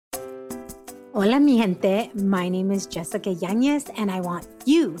Hola, mi gente. My name is Jessica Yanez, and I want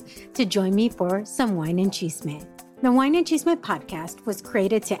you to join me for some Wine and Chisme. The Wine and Chisme podcast was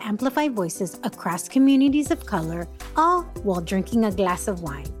created to amplify voices across communities of color, all while drinking a glass of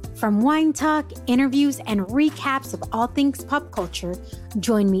wine. From wine talk, interviews, and recaps of all things pop culture,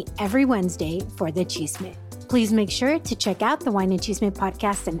 join me every Wednesday for the Chisme. Please make sure to check out the Wine and Chisme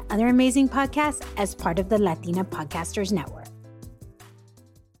podcast and other amazing podcasts as part of the Latina Podcasters Network.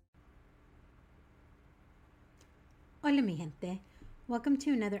 Hola, mi gente. Welcome to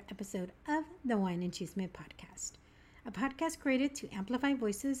another episode of the Wine and Chisme podcast, a podcast created to amplify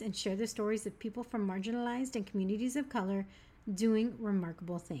voices and share the stories of people from marginalized and communities of color doing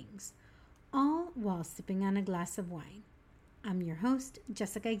remarkable things, all while sipping on a glass of wine. I'm your host,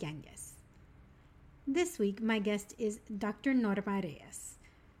 Jessica Yanez. This week, my guest is Dr. Norma Reyes.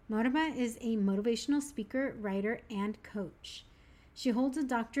 Norma is a motivational speaker, writer, and coach. She holds a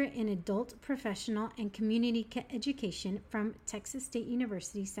doctorate in adult, professional, and community education from Texas State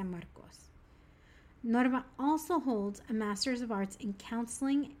University, San Marcos. Norma also holds a Master's of Arts in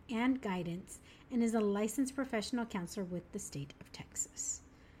Counseling and Guidance and is a licensed professional counselor with the state of Texas.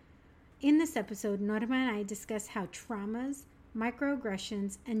 In this episode, Norma and I discuss how traumas,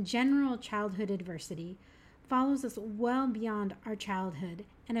 microaggressions, and general childhood adversity follows us well beyond our childhood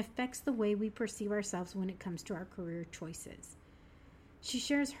and affects the way we perceive ourselves when it comes to our career choices. She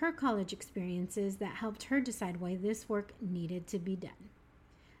shares her college experiences that helped her decide why this work needed to be done.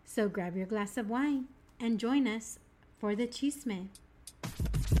 So grab your glass of wine and join us for the Chisme.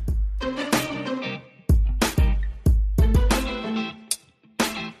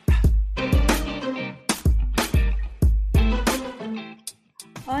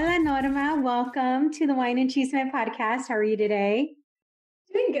 Hola, Norma. Welcome to the Wine and Chisme podcast. How are you today?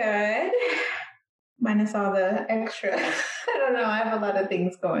 Doing good. Minus all the extra. I don't know. I have a lot of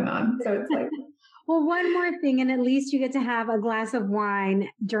things going on. So it's like. Well, one more thing, and at least you get to have a glass of wine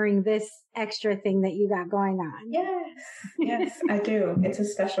during this extra thing that you got going on. Yes, I do. It's a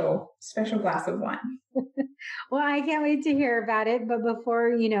special glass of wine. Well, I can't wait to hear about it. But before,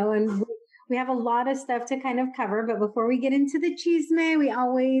 and we have a lot of stuff to kind of cover. But before we get into the chisme, we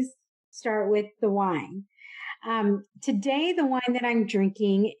always start with the wine. Today, the wine that I'm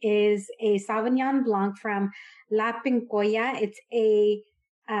drinking is a Sauvignon Blanc from La Pincoya. It's a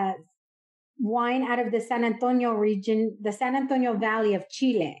wine out of the San Antonio region, the San Antonio Valley of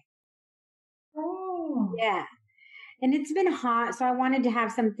Chile. Oh. Yeah. And it's been hot, so I wanted to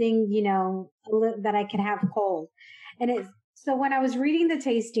have something, that I could have cold. So when I was reading the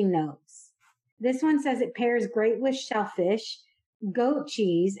tasting notes, this one says it pairs great with shellfish, goat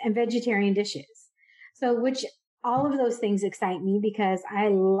cheese, and vegetarian dishes. So which all of those things excite me because I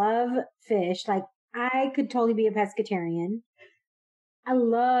love fish. Like I could totally be a pescatarian. I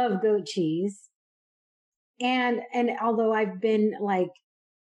love goat cheese. And although I've been like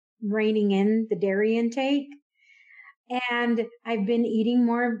reining in the dairy intake and I've been eating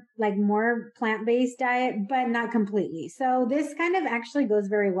more plant-based diet, but not completely. So this kind of actually goes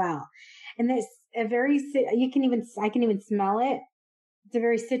very well. And this I can even smell it. It's a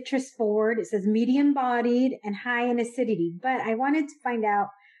very citrus forward. It says medium bodied and high in acidity. But I wanted to find out,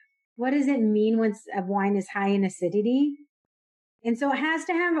 what does it mean when a wine is high in acidity? And so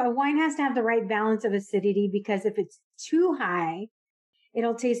a wine has to have the right balance of acidity, because if it's too high,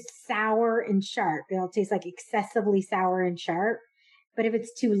 it'll taste sour and sharp. It'll taste like excessively sour and sharp. But if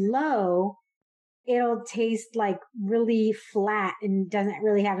it's too low, it'll taste like really flat and doesn't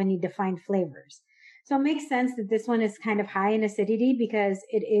really have any defined flavors. So it makes sense that this one is kind of high in acidity because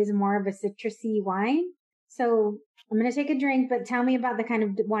it is more of a citrusy wine. So I'm going to take a drink, but tell me about the kind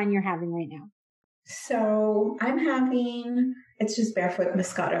of wine you're having right now. So it's just barefoot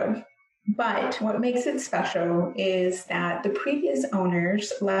Moscato. But what makes it special is that the previous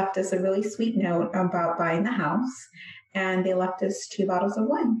owners left us a really sweet note about buying the house, and they left us 2 bottles of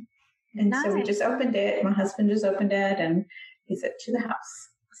wine. And nice. So we just opened it. My husband just opened it, and he said, to the house.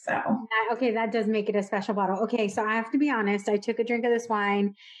 So. Okay, that does make it a special bottle. Okay, so I have to be honest. I took a drink of this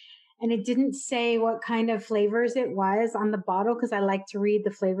wine, and it didn't say what kind of flavors it was on the bottle because I like to read the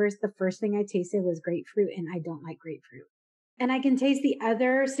flavors. The first thing I tasted was grapefruit, and I don't like grapefruit. And I can taste the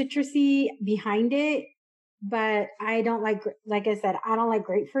other citrusy behind it, but I don't like I said, I don't like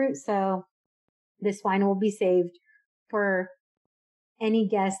grapefruit. So this wine will be saved for any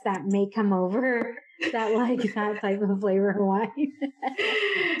guest that may come over that like that type of flavor wine.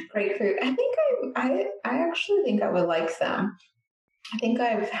 Grapefruit. I actually think I would like them. I think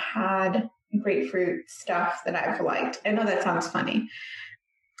I've had grapefruit stuff that I've liked. I know that sounds funny.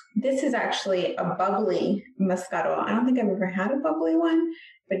 This is actually a bubbly Moscato. I don't think I've ever had a bubbly one,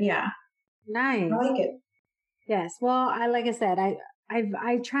 but yeah. Nice. I like it. Yes. Well, like I said,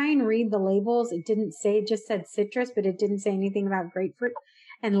 I try and read the labels. It didn't say, it just said citrus, but it didn't say anything about grapefruit.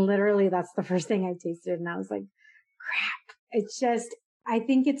 And literally that's the first thing I tasted. And I was like, crap. It's just, I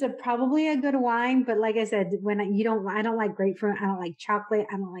think it's probably a good wine, but like I said, I don't like grapefruit. I don't like chocolate.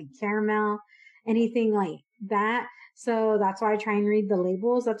 I don't like caramel, anything like that. So that's why I try and read the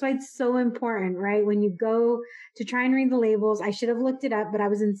labels. That's why it's so important, right? When you go to try and read the labels, I should have looked it up, but I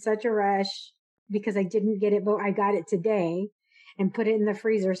was in such a rush because I didn't get it, but I got it today and put it in the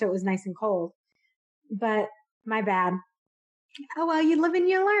freezer. So it was nice and cold, but my bad. Oh, well, you live and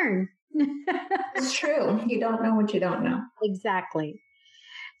you learn. It's true. You don't know what you don't know. Exactly.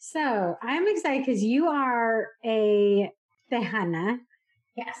 So I'm excited because you are a Tejana.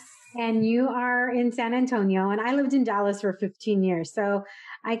 Yes. And you are in San Antonio, and I lived in Dallas for 15 years. So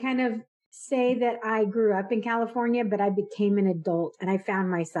I kind of say that I grew up in California, but I became an adult and I found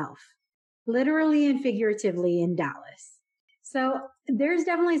myself literally and figuratively in Dallas. So there's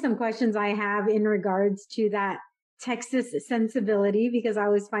definitely some questions I have in regards to that Texas sensibility because I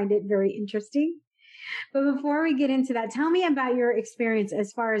always find it very interesting. But before we get into that, tell me about your experience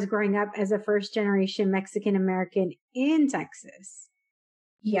as far as growing up as a first generation Mexican American in Texas.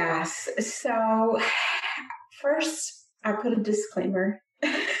 Yes. So first, I put a disclaimer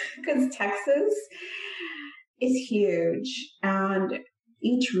because Texas is huge and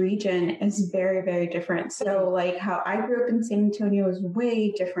each region is very, very different. So like how I grew up in San Antonio is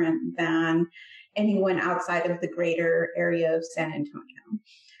way different than anyone outside of the greater area of San Antonio.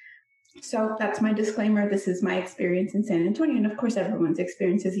 So that's my disclaimer. This is my experience in San Antonio. And of course, everyone's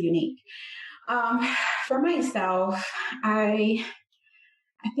experience is unique. For myself, I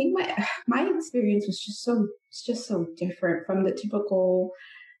think my experience was just so different from the typical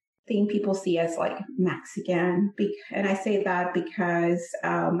thing people see as like Mexican. And I say that because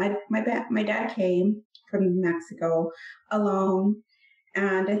my dad came from Mexico alone,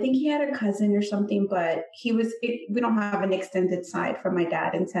 and I think he had a cousin or something, but we don't have an extended side from my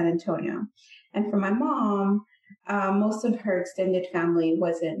dad in San Antonio. And for my mom, most of her extended family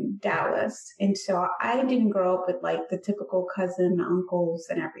was in Dallas. And so I didn't grow up with like the typical cousin, uncles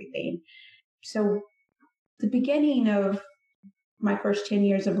and everything. So the beginning of my first 10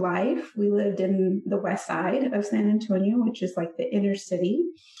 years of life, we lived in the west side of San Antonio, which is like the inner city.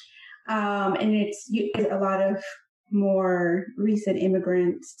 And it's a lot of more recent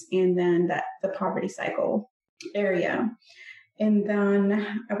immigrants and then the poverty cycle area. And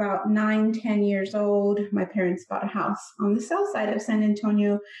then about 9-10 years old, my parents bought a house on the south side of San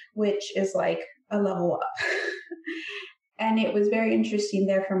Antonio, which is like a level up. And it was very interesting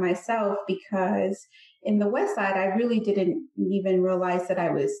there for myself because in the west side, I really didn't even realize that I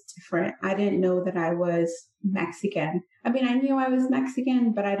was different. I didn't know that I was Mexican. I mean, I knew I was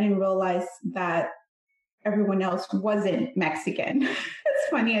Mexican, but I didn't realize that everyone else wasn't Mexican. As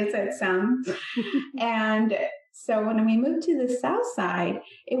funny as that sounds. And so when we moved to the south side,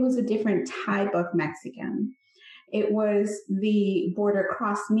 it was a different type of Mexican. It was the border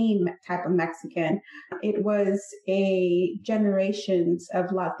cross me type of Mexican. It was a generations of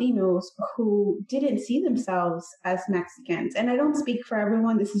Latinos who didn't see themselves as Mexicans. And I don't speak for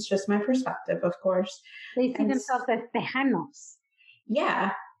everyone. This is just my perspective, of course. They see themselves as Tejanos.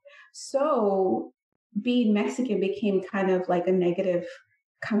 Yeah. So being Mexican became kind of like a negative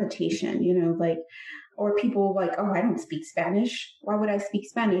connotation, like, or people like, oh, I don't speak Spanish. Why would I speak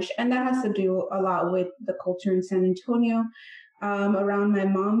Spanish? And that has to do a lot with the culture in San Antonio around my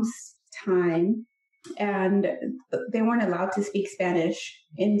mom's time. And they weren't allowed to speak Spanish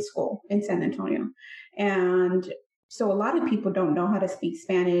in school in San Antonio. And so a lot of people don't know how to speak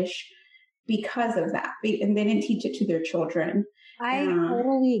Spanish because of that. And they didn't teach it to their children. I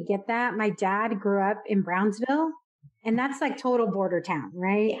totally get that. My dad grew up in Brownsville, and that's like total border town,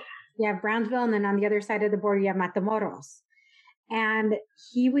 right? Yeah. You have Brownsville, and then on the other side of the border, you have Matamoros. And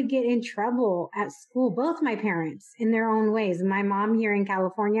he would get in trouble at school, both my parents in their own ways. My mom here in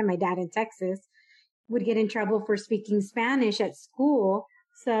California, my dad in Texas, would get in trouble for speaking Spanish at school.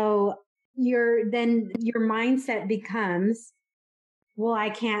 So your mindset becomes, well, I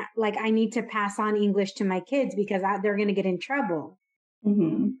can't, like, I need to pass on English to my kids because they're going to get in trouble.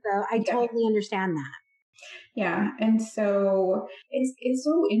 Mm-hmm. So I totally understand that. Yeah. And so it's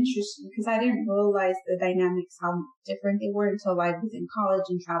so interesting because I didn't realize the dynamics, how different they were until I was in college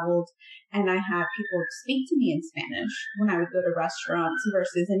and traveled. And I had people speak to me in Spanish when I would go to restaurants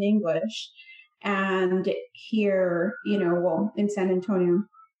versus in English. And here, in San Antonio,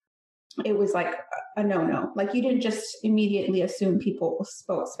 it was like a no-no. Like you didn't just immediately assume people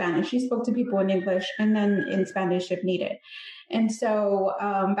spoke Spanish. You spoke to people in English and then in Spanish if needed. And so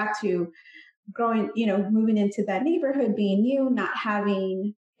back to growing, moving into that neighborhood, being new, not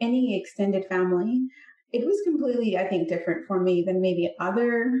having any extended family, it was completely, I think, different for me than maybe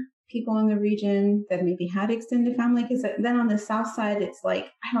other people in the region that maybe had extended family. Because then on the south side, it's like,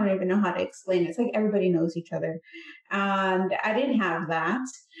 I don't even know how to explain it. It's like everybody knows each other. And I didn't have that.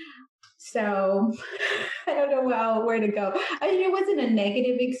 So I don't know where to go. I mean, it wasn't a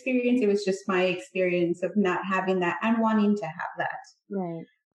negative experience. It was just my experience of not having that and wanting to have that. Right.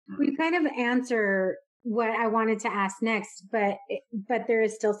 We kind of answer what I wanted to ask next, but there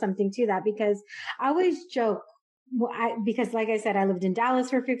is still something to that, because I always joke, because like I said, I lived in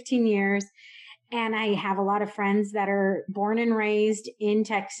Dallas for 15 years and I have a lot of friends that are born and raised in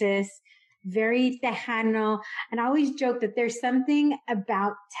Texas, very Tejano. And I always joke that there's something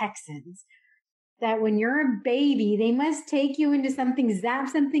about Texans that when you're a baby, they must take you into something, zap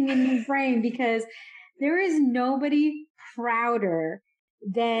something in your brain, because there is nobody prouder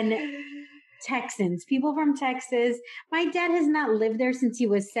than Texans, people from Texas. My dad has not lived there since he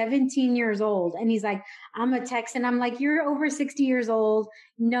was 17 years old. And he's like, I'm a Texan. I'm like, you're over 60 years old.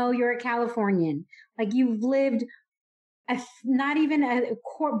 No, you're a Californian. Like you've lived not even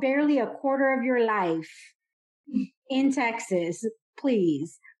barely a quarter of your life in Texas,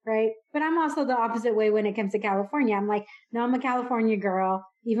 please. Right. But I'm also the opposite way when it comes to California. I'm like, no, I'm a California girl,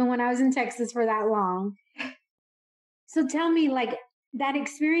 even when I was in Texas for that long. So tell me, like, that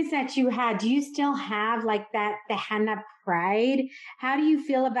experience that you had, do you still have like that Tejana pride? How do you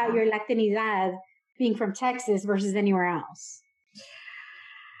feel about your Latinidad being from Texas versus anywhere else?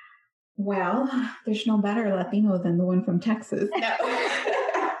 Well, there's no better Latino than the one from Texas. No.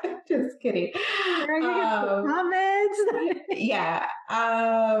 Just kidding. Comments. Yeah.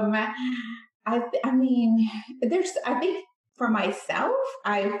 I mean, I think for myself,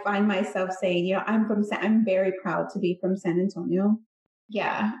 I find myself saying, I'm very proud to be from San Antonio.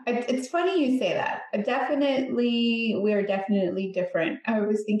 Yeah, it's funny you say that. We're definitely different. I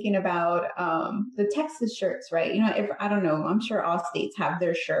was thinking about the Texas shirts, right? I don't know, I'm sure all states have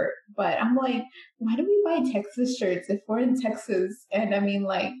their shirt, but I'm like, why do we buy Texas shirts if we're in Texas? And I mean,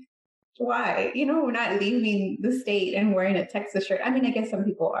 like, why? We're not leaving the state and wearing a Texas shirt. I mean, I guess some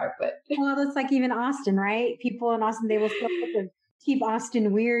people are, but. Well, it's like even Austin, right? People in Austin, they will still put the Keep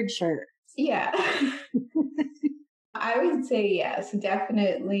Austin Weird shirt. Yeah. I would say yes,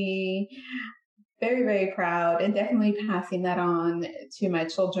 definitely very, very proud, and definitely passing that on to my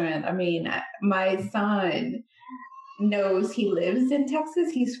children. I mean, my son knows he lives in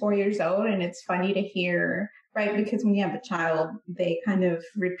Texas. He's 4 years old, and it's funny to hear, right? Because when you have a child, they kind of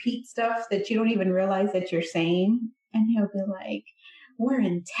repeat stuff that you don't even realize that you're saying. And he'll be like, we're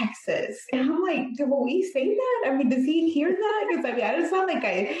in Texas. And I'm like, will we say that? I mean, does he hear that? Because I mean, I just sound like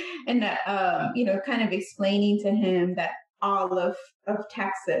kind of explaining to him that all of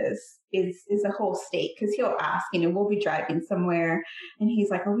Texas is a whole state. Because he'll ask, we'll be driving somewhere and he's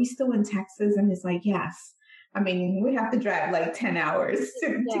like, are we still in Texas? And it's like, yes. I mean, we have to drive like 10 hours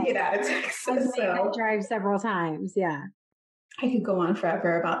to get out of Texas. I drive several times. Yeah. I could go on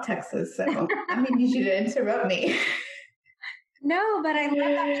forever about Texas. So, I mean, you should interrupt me. No, but I love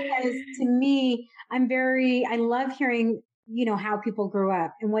that, because to me, I love hearing, how people grew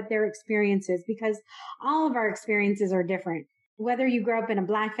up and what their experience is, because all of our experiences are different. Whether you grow up in a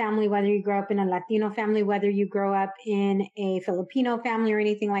Black family, whether you grow up in a Latino family, whether you grow up in a Filipino family or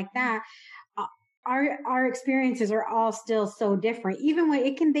anything like that, our experiences are all still so different. Even when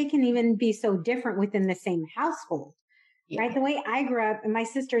they can even be so different within the same household, right? The way I grew up, and my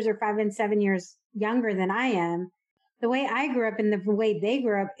sisters are 5 and 7 years younger than I am. The way I grew up and the way they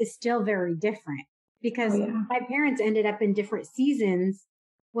grew up is still very different, because my parents ended up in different seasons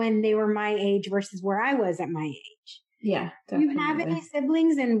when they were my age versus where I was at my age. Yeah, definitely. Do you have any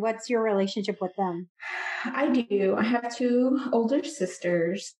siblings, and what's your relationship with them? I do. I have 2 older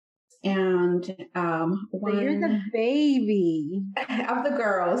sisters, and so you're the baby of the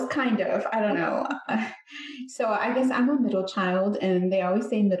girls, kind of. I don't know. So I guess I'm a middle child, and they always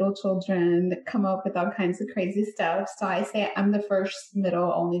say middle children come up with all kinds of crazy stuff. So I say I'm the first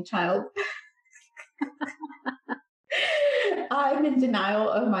middle only child. I'm in denial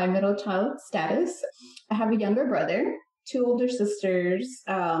of my middle child status. I have a younger brother, 2 older sisters,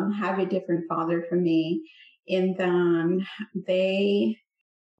 have a different father from me. And then they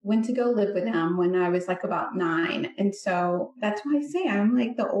went to go live with him when I was like about 9. And so that's why I say I'm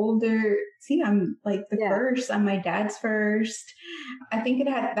like the older, I'm like the first, I'm my dad's first. I think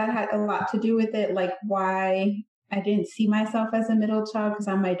that had a lot to do with it. Like why I didn't see myself as a middle child because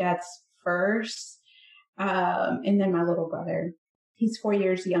I'm my dad's first. And then my little brother, he's 4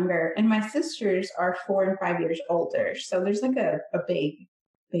 years younger. And my sisters are 4 and 5 years older. So there's like a big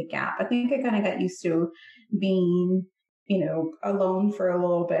gap. I think I kind of got used to being, alone for a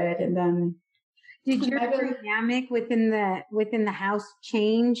little bit. And then did your dynamic within the house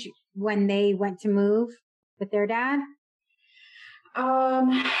change when they went to move with their dad?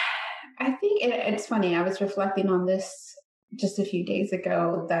 I think it's funny. I was reflecting on this just a few days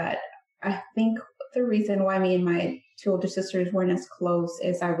ago that I think the reason why me and my two older sisters weren't as close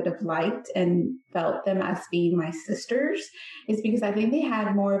as I would have liked and felt them as being my sisters is because I think they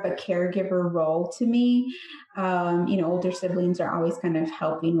had more of a caregiver role to me. Older siblings are always kind of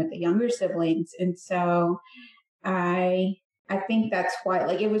helping with the younger siblings. And so I think that's why,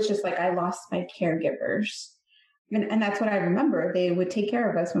 like, it was just like I lost my caregivers. And that's what I remember. They would take care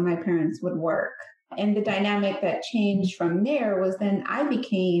of us when my parents would work. And the dynamic that changed from there was then I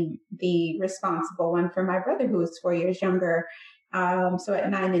became the responsible one for my brother, who was 4 years younger. So at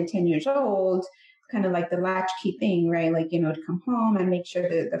 9 and 10 years old, kind of like the latchkey thing, right? Like, to come home and make sure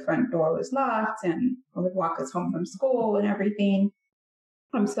that the front door was locked and I would walk us home from school and everything.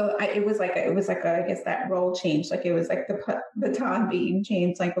 It was like I guess that role changed. Like it was like the baton being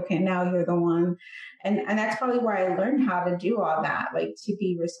changed. Like, okay, now you're the one. And that's probably where I learned how to do all that, like to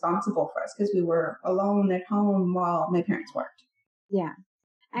be responsible for us because we were alone at home while my parents worked. Yeah.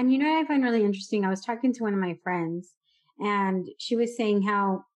 And I find really interesting. I was talking to one of my friends and she was saying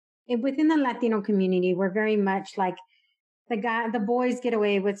how within the Latino community, we're very much like the boys get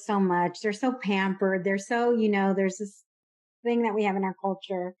away with so much. They're so pampered. They're so, there's this thing that we have in our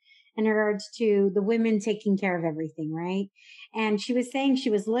culture in regards to the women taking care of everything, right? And she was saying she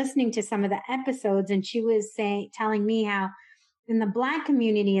was listening to some of the episodes and she was telling me how in the Black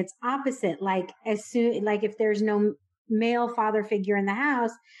community, it's opposite. Like if there's no male father figure in the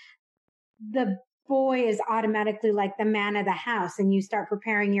house, the boy is automatically like the man of the house and you start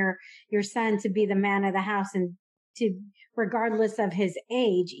preparing your son to be the man of the house and to regardless of his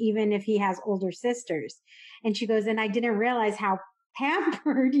age, even if he has older sisters. And she goes, and I didn't realize how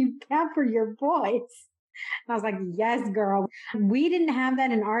pampered you pamper your boys. And I was like, yes, girl. We didn't have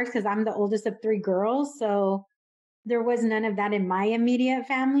that in ours because I'm the oldest of 3 girls. So there was none of that in my immediate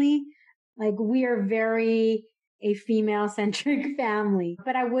family. Like we are very a female centric family,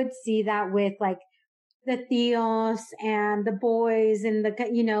 but I would see that with like the tios and the boys and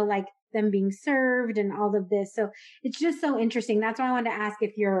like them being served and all of this. So it's just so interesting. That's why I wanted to ask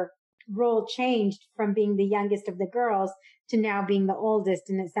if your role changed from being the youngest of the girls to now being the oldest.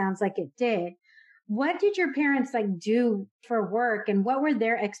 And it sounds like it did. What did your parents like do for work and what were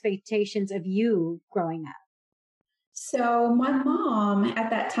their expectations of you growing up? So my mom at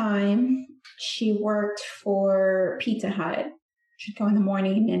that time, she worked for Pizza Hut. She'd go in the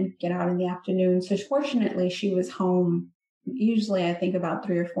morning and get out in the afternoon. So fortunately, she was home usually I think about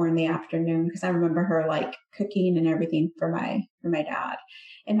 3 or 4 in the afternoon because I remember her like cooking and everything for my dad.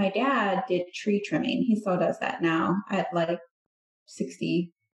 And my dad did tree trimming. He still does that now at like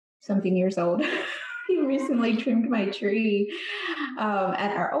 60 something years old. He recently trimmed my tree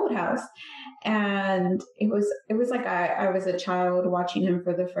at our old house. And it was like I was a child watching him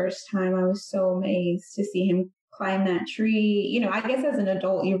for the first time. I was so amazed to see him climb that tree. You know, I guess as an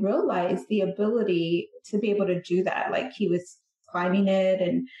adult, you realize the ability to be able to do that. Like he was climbing it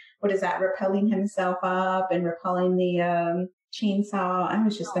and what is that, rappelling himself up and rappelling the chainsaw. I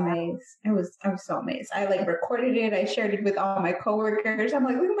was just amazed. I was so amazed. I like recorded it. I shared it with all my coworkers. I'm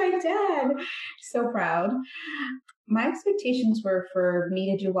like, look at my dad. So proud. My expectations were for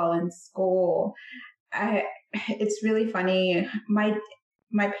me to do well in school. It's really funny.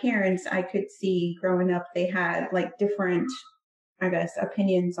 My parents, I could see growing up, they had like different, I guess,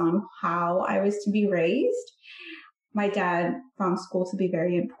 opinions on how I was to be raised. My dad found school to be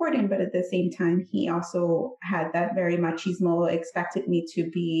very important, but at the same time, he also had that very machismo, expected me to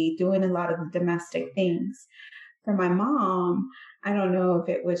be doing a lot of the domestic things. For my mom, I don't know if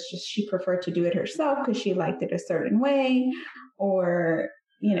it was just she preferred to do it herself because she liked it a certain way or,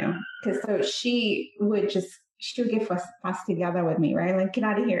 you know, because so she would get fuss together with me, right? Like, get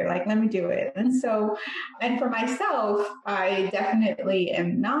out of here. Like, let me do it. And so, and for myself, I definitely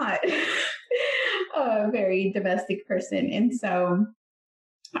am not a very domestic person. And so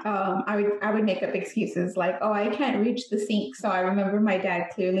I would make up excuses like, oh, I can't reach the sink. So I remember my dad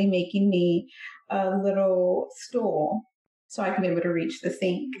clearly making me a little stool so I can be able to reach the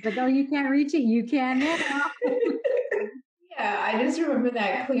sink. But though you can't reach it, you can now. I just remember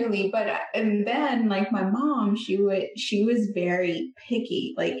that clearly. But and then like my mom, she was very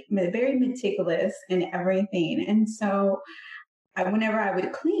picky, like very meticulous in everything. And so whenever I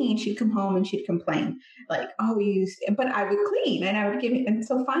would clean, she'd come home and she'd complain, like, "Oh, but I would clean and I would give." And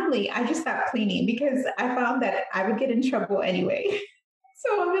so finally, I just stopped cleaning because I found that I would get in trouble anyway.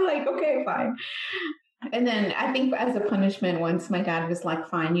 So I'd be like, "Okay, fine." And then I think as a punishment, once my dad was like,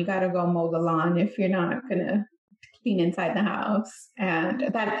 "Fine, you got to go mow the lawn if you're not gonna clean inside the house." And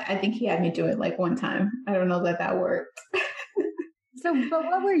that I think he had me do it like one time. I don't know that worked. So, but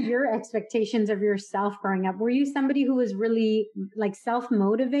what were your expectations of yourself growing up? Were you somebody who was really like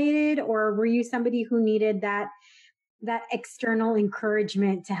self-motivated, or were you somebody who needed that external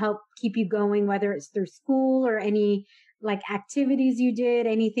encouragement to help keep you going, whether it's through school or any like activities you did,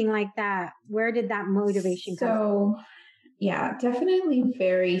 anything like that? Where did that motivation come from? So, yeah, definitely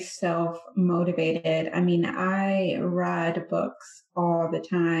very self-motivated. I mean, I read books all the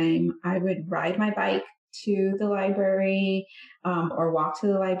time. I would ride my bike to the library or walk to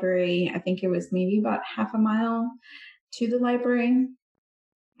the library. I think it was maybe about half a mile to the library.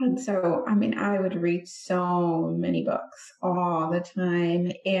 And so, I mean, I would read so many books all the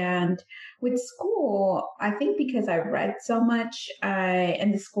time. And with school, I think because I read so much,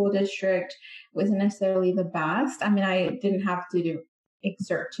 and the school district wasn't necessarily the best. I mean, I didn't have to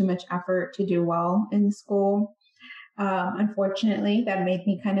exert too much effort to do well in school. Unfortunately, that made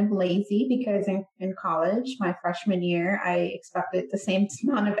me kind of lazy because in college, my freshman year, I expected the same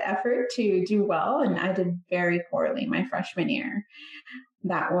amount of effort to do well, and I did very poorly my freshman year.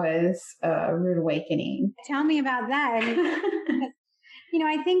 That was a rude awakening. Tell me about that. I mean,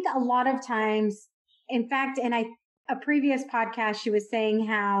 I think a lot of times, in fact, a previous podcast, she was saying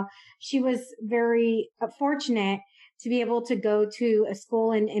how she was very fortunate to be able to go to a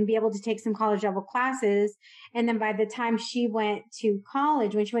school and be able to take some college level classes. And then by the time she went to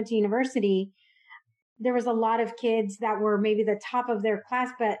college, when she went to university, there was a lot of kids that were maybe the top of their class,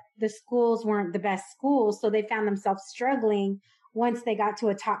 but the schools weren't the best schools. So they found themselves struggling once they got to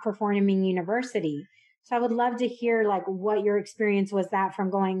a top performing university. So I would love to hear like what your experience was that from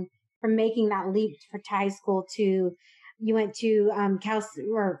making that leap for high school to, you went to Cal,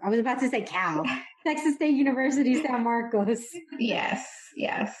 or I was about to say Cal, Texas State University, San Marcos. Yes,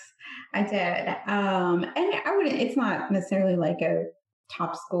 I did. And it's not necessarily like a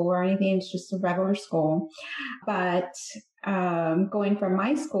top school or anything. It's just a regular school. But going from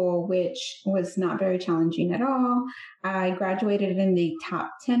my school, which was not very challenging at all, I graduated in the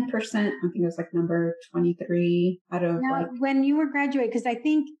top 10%. I think it was like number 23 out of now, when you were graduating, because I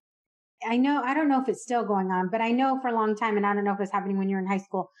don't know if it's still going on, but I know for a long time, and I don't know if it's happening when you're in high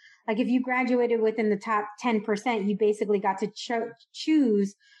school, like if you graduated within the top 10%, you basically got to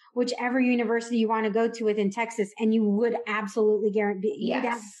choose whichever university you want to go to within Texas, and you would absolutely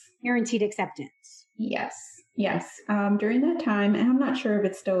guaranteed acceptance. Yes. During that time, and I'm not sure if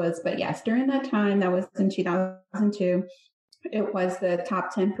it still is, but yes, during that time, that was in 2002, it was the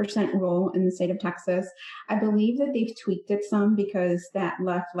top 10% rule in the state of Texas. I believe that they've tweaked it some because that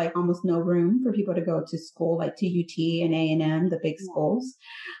left like almost no room for people to go to school, like to UT and A&M, the big schools.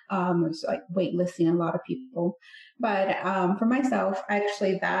 It was like waitlisting a lot of people. But for myself,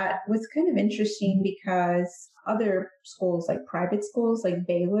 actually, that was kind of interesting because other schools, like private schools, like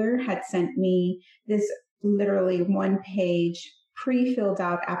Baylor, had sent me this literally 1-page pre-filled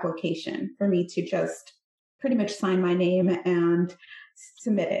out application for me to just pretty much sign my name and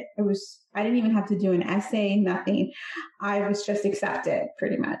submit it. I didn't even have to do an essay, nothing. I was just accepted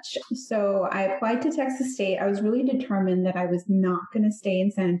pretty much. So I applied to Texas State. I was really determined that I was not going to stay in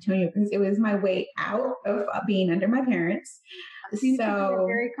San Antonio because it was my way out of being under my parents. Seems to be a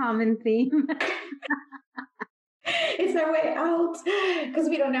very common theme. It's our way out because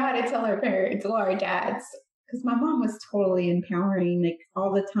we don't know how to tell our parents or our dads. Because my mom was totally empowering, like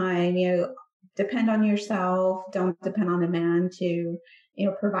all the time, depend on yourself. Don't depend on a man to,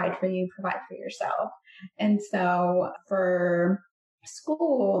 provide for you, provide for yourself. And so for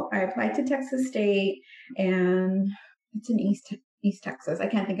school, I applied to Texas State, and it's in East Texas. I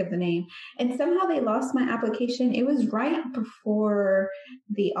can't think of the name. And somehow they lost my application. It was right before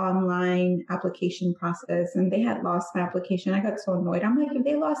the online application process, and they had lost my application. I got so annoyed. I'm like, if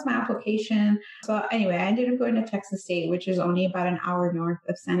they lost my application. So anyway, I ended up going to Texas State, which is only about an hour north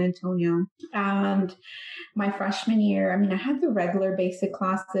of San Antonio. And my freshman year, I had the regular basic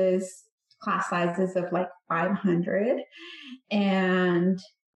class sizes of like 500. And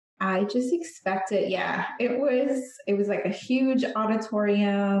I just expected, it was like a huge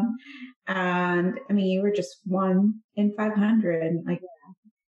auditorium. And you were just 1 in 500. Like,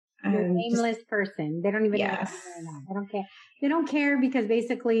 You're a nameless person. They don't even know if you're not. They don't care. They don't care because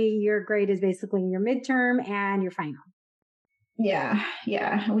basically your grade is basically your midterm and your final. Yeah.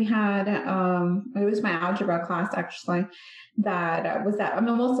 We had, it was my algebra class actually that was that. I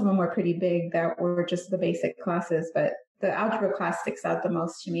mean, most of them were pretty big that were just the basic classes, but the algebra class sticks out the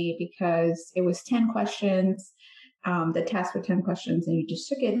most to me because it was 10 questions. The test were 10 questions and you just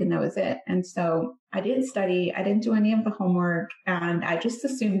took it and that was it. And so I didn't study. I didn't do any of the homework. And I just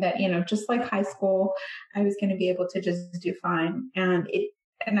assumed that, just like high school, I was going to be able to just do fine. And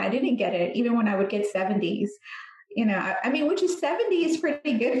I didn't get it even when I would get 70s, which is 70 is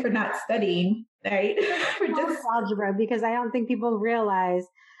pretty good for not studying, right? For just algebra, because I don't think people realize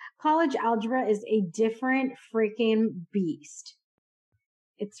college algebra is a different freaking beast.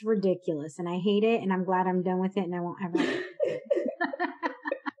 It's ridiculous and I hate it and I'm glad I'm done with it and I won't ever.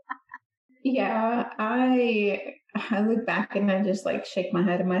 Yeah, I look back and I just like shake my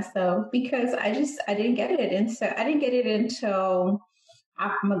head at myself because I didn't get it. And so I didn't get it until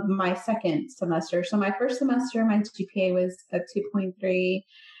my second semester. So my first semester, my GPA was a 2.3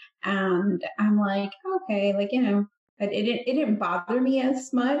 and I'm like, okay, it didn't bother me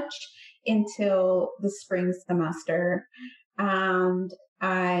as much until the spring semester. And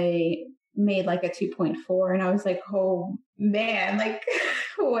I made like a 2.4 and I was like, oh man, like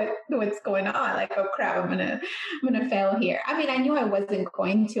what's going on? Like, oh crap, I'm gonna fail here. I mean, I knew I wasn't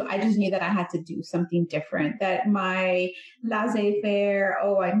going to. I just knew that I had to do something different. That my laissez-faire,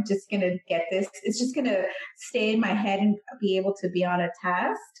 I'm just gonna get this. It's just gonna stay in my head and be able to be on a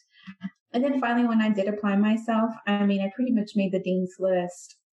test. And then finally, when I did apply myself, I mean, I pretty much made the dean's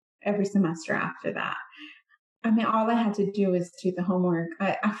list every semester after that. I mean, all I had to do was do the homework.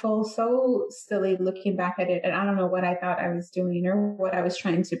 I feel so silly looking back at it. And I don't know what I thought I was doing or what I was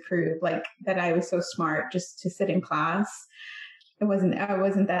trying to prove, like that I was so smart just to sit in class. I wasn't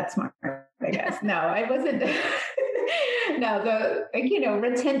that smart, I guess. No, I wasn't. No,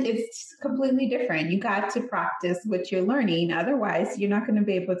 it's completely different. You got to practice what you're learning. Otherwise, you're not going to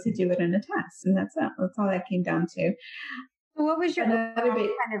be able to do it in a test. And that's it. That's all that came down to. What was your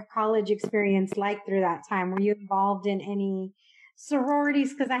kind of college experience like through that time? Were you involved in any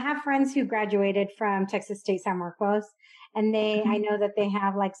sororities? Because I have friends who graduated from Texas State San Marcos, and I know that they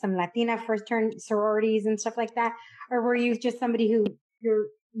have like some Latina first turn sororities and stuff like that. Or were you just somebody who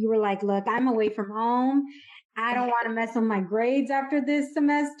you were like, look, I'm away from home. I don't want to mess with my grades after this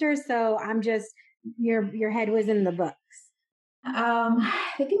semester, so I'm just your head was in the books. I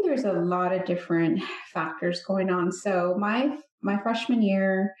think there's a lot of different factors going on. So my freshman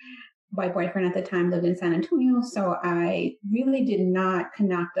year, my boyfriend at the time lived in San Antonio. So I really did not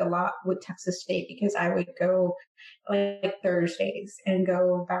connect a lot with Texas State because I would go like Thursdays and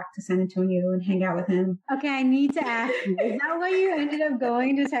go back to San Antonio and hang out with him. Okay, I need to ask you, is that why you ended up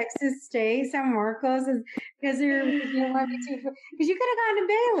going to Texas State, San Marcos? Because you could have gone to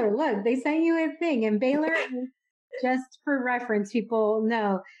Baylor. Look, they sent you a thing, and Baylor, just for reference, people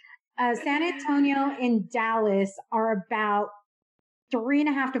know, San Antonio and Dallas are about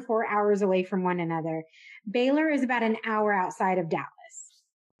 3.5 to 4 hours away from one another. Baylor is about an hour outside of Dallas.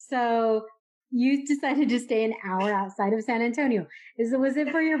 So you decided to stay an hour outside of San Antonio. Was it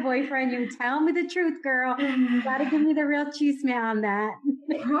for your boyfriend? You tell me the truth, girl. You got to give me the real chisme on that.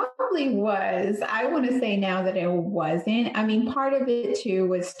 It probably was. I want to say now that it wasn't. I mean, part of it too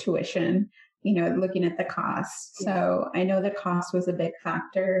was tuition. Looking at the cost. So I know the cost was a big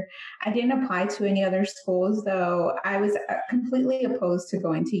factor. I didn't apply to any other schools, though. I was completely opposed to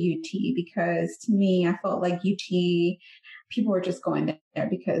going to UT because to me, I felt like UT, people were just going there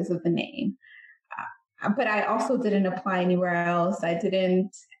because of the name. But I also didn't apply anywhere else. I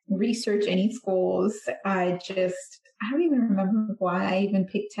didn't research any schools. I don't even remember why I even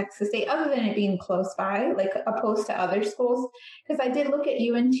picked Texas State, other than it being close by, like opposed to other schools. Because I did look at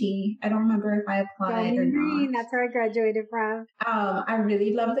UNT. I don't remember if I applied or not. That's where I graduated from. I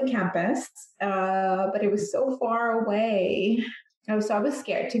really loved the campus, but it was so far away. So I was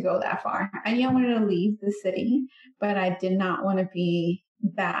scared to go that far. I knew I wanted to leave the city, but I did not want to be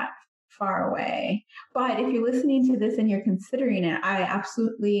that far away. But if you're listening to this and you're considering it, I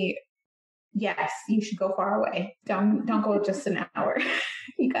absolutely, yes, you should go far away. Don't go just an hour.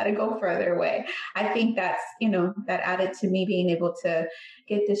 You got to go further away. I think that's, that added to me being able to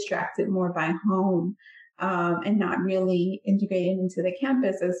get distracted more by home and not really integrated into the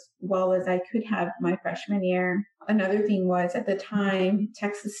campus as well as I could have my freshman year. Another thing was at the time,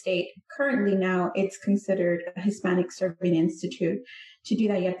 Texas State, currently now it's considered a Hispanic serving institute. To do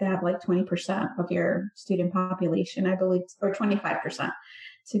that, you have to have like 20% of your student population, I believe, or 25%.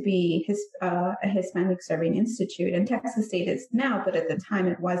 to be a Hispanic serving institute. And Texas State is now, but at the time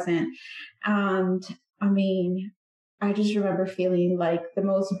it wasn't. And I mean, I just remember feeling like the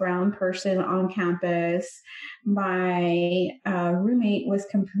most brown person on campus. My roommate was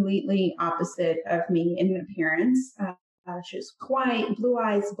completely opposite of me in appearance. She was white, blue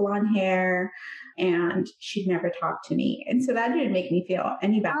eyes, blonde hair, and she'd never talked to me. And so that didn't make me feel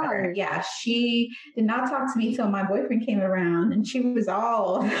any better. Oh. Yeah, she did not talk to me till my boyfriend came around, and she was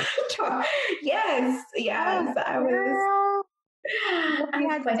all, yes, Oh, I was. You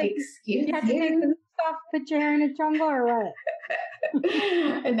had to take, excuse you had to take the notes off, put your hair in a chongo or what?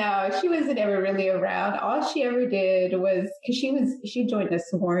 No, she wasn't ever really around. All she ever did was, because she joined a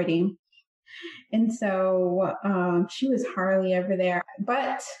sorority. And so she was hardly ever there.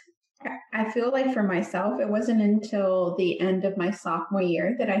 But I feel like for myself, it wasn't until the end of my sophomore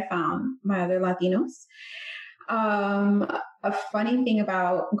year that I found my other Latinos. A funny thing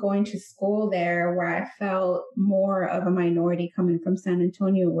about going to school there where I felt more of a minority coming from San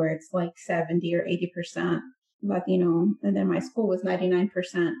Antonio, where it's like 70 or 80% Latino, and then my school was 99%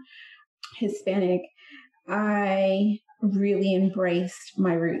 Hispanic, I really embraced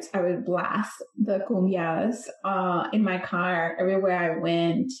my roots. I would blast the cumbias in my car everywhere I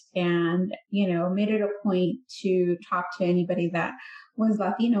went, and, made it a point to talk to anybody that was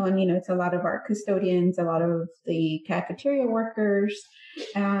Latino. And, it's a lot of our custodians, a lot of the cafeteria workers.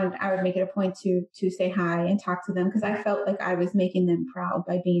 And I would make it a point to say hi and talk to them, because I felt like I was making them proud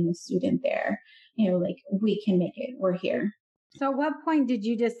by being a student there. Like, we can make it. We're here. So at what point did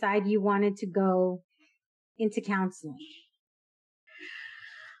you decide you wanted to go into counseling?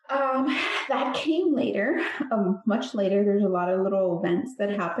 That came later, much later. There's a lot of little events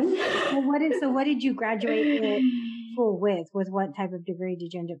that happened. Well, what did you graduate school with? With what type of degree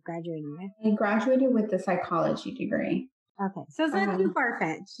did you end up graduating with? I graduated with a psychology degree. Okay. So it's not too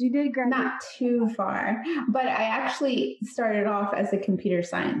far-fetched. You did graduate. Not too far, but I actually started off as a computer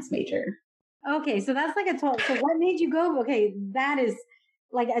science major. Okay. So that's like so what made you go? Okay. That is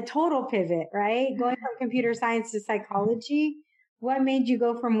like a total pivot, right? Going from computer science to psychology. What made you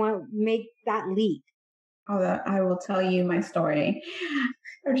go make that leap? I will tell you my story.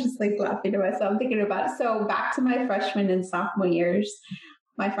 I'm just like laughing to myself thinking about it. So back to my freshman and sophomore years.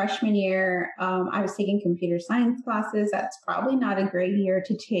 My freshman year, I was taking computer science classes. That's probably not a great year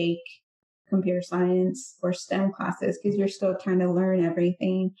to take computer science or STEM classes, because you're still trying to learn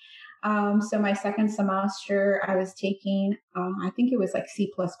everything. So my second semester, I was taking, I think it was like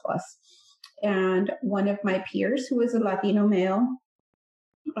C++. And one of my peers, who was a Latino male,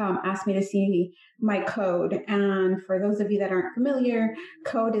 asked me to see my code. And for those of you that aren't familiar,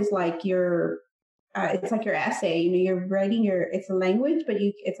 code is like it's like your essay. You're writing it's a language, but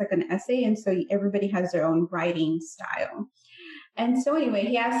it's like an essay. And so everybody has their own writing style. And so anyway,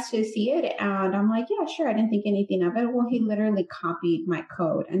 he asked to see it, and I'm like, yeah, sure. I didn't think anything of it. Well, he literally copied my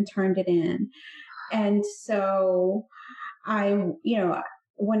code and turned it in. And so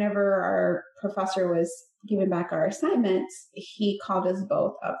whenever our professor was giving back our assignments, he called us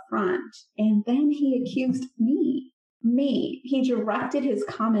both up front, and then he accused me. He directed his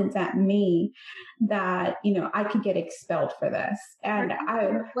comments at me that, I could get expelled for this. And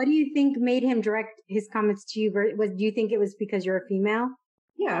what do you think made him direct his comments to you? Do you think it was because you're a female?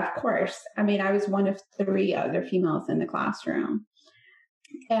 Yeah, of course. I mean, I was one of 3 other females in the classroom.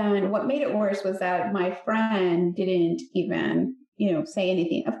 And what made it worse was that my friend didn't even, say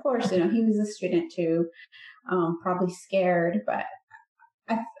anything. Of course, he was a student too, probably scared, but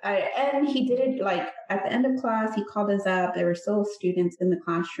and he did it like at the end of class. He called us up. There were still students in the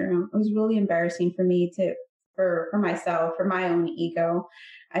classroom. It was really embarrassing for me for myself, for my own ego.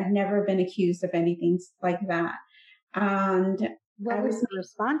 I've never been accused of anything like that. And what was the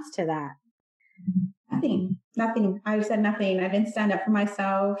response to that? Nothing. I said nothing. I didn't stand up for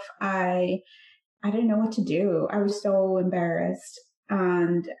myself. I didn't know what to do. I was so embarrassed.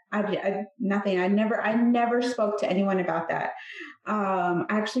 And nothing. I never spoke to anyone about that. I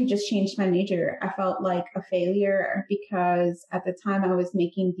actually just changed my major. I felt like a failure because at the time I was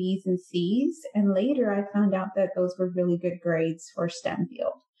making B's and C's, and later I found out that those were really good grades for STEM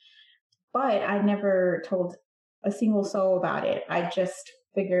field. But I never told a single soul about it. I just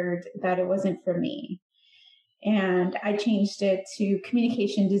figured that it wasn't for me. And I changed it to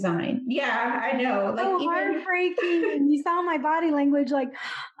communication design. Yeah, I know. Like, so heartbreaking. You saw my body language. Like,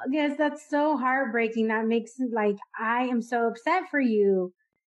 yes, that's so heartbreaking. That makes it like, I am so upset for you,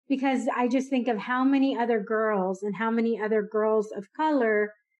 because I just think of how many other girls and how many other girls of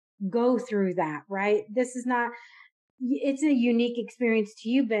color go through that, right? It's a unique experience to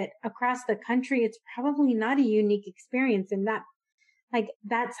you, but across the country, it's probably not a unique experience. And Like,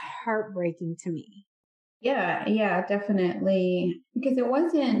 that's heartbreaking to me. Yeah, definitely. Because it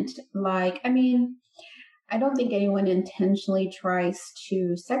wasn't like, I mean, I don't think anyone intentionally tries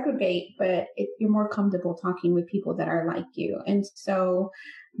to segregate, but you're more comfortable talking with people that are like you. And so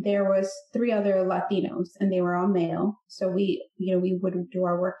there was three other Latinos and they were all male. So we would do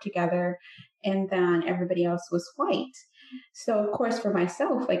our work together, and then everybody else was white. So of course for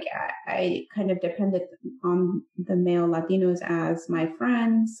myself, like I kind of depended on the male Latinos as my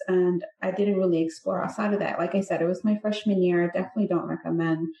friends, and I didn't really explore outside of that. Like I said, it was my freshman year. I definitely don't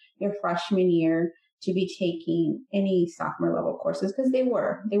recommend your freshman year to be taking any sophomore level courses, because they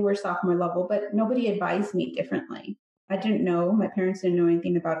were sophomore level, but nobody advised me differently. I didn't know. My parents didn't know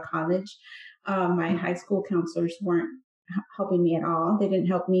anything about college. My high school counselors weren't helping me at all. They didn't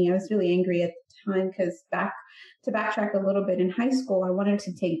help me. I was really angry at the time because to backtrack a little bit, in high school, I wanted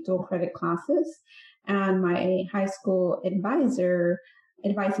to take dual credit classes, and my high school advisor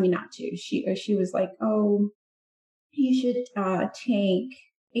advised me not to. She was like, "Oh, you should take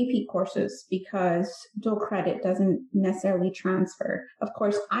AP courses because dual credit doesn't necessarily transfer." Of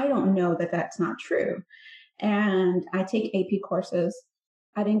course, I don't know that that's not true. And I take AP courses.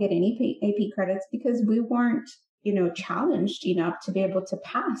 I didn't get any AP credits because we weren't, challenged enough to be able to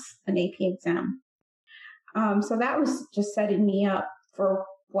pass an AP exam. So that was just setting me up for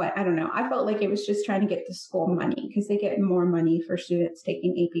what, I don't know. I felt like it was just trying to get the school money, because they get more money for students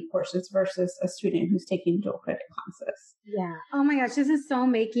taking AP courses versus a student who's taking dual credit classes. Yeah. Oh my gosh. This is so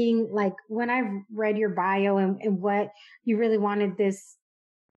making, like, when I've read your bio and what you really wanted this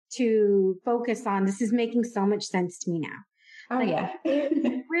to focus on, this is making so much sense to me now. Oh, like, yeah.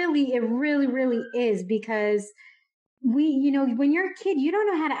 it really is, because when you're a kid, you don't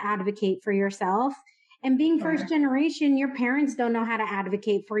know how to advocate for yourself. And being first generation, your parents don't know how to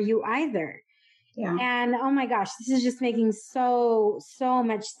advocate for you either. Yeah. And oh my gosh, this is just making so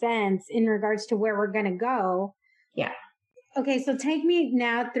much sense in regards to where we're going to go. Yeah. Okay, so take me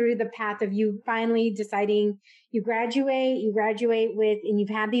now through the path of you finally deciding you graduate with, and you've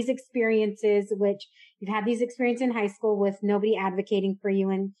had these experiences, which you've had these experiences in high school with nobody advocating for you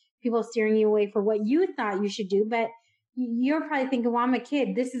and people steering you away for what you thought you should do. But you're probably thinking, well, I'm a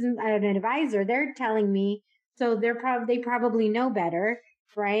kid. This isn't an advisor. They're telling me. So they probably know better,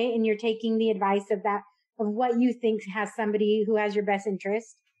 right? And you're taking the advice of what you think has somebody who has your best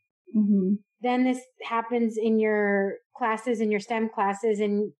interest. Mm-hmm. Then this happens in your classes, in your STEM classes.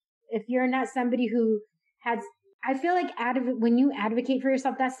 And if you're not somebody who I feel like when you advocate for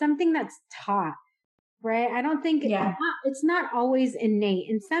yourself, that's something that's taught, right? I don't think it's not always innate.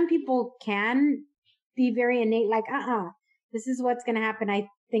 And some people can be very innate, like, this is what's going to happen. I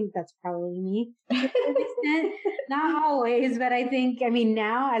think that's probably me. Not always, but I mean,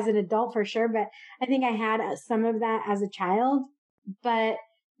 now as an adult for sure, but I think I had some of that as a child. But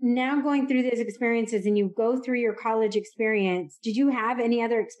now going through these experiences, and you go through your college experience, did you have any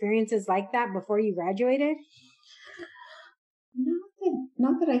other experiences like that before you graduated?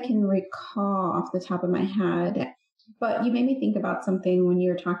 Not that I can recall off the top of my head, but you made me think about something when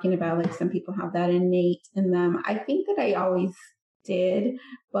you were talking about, like, some people have that innate in them. I think that I always did,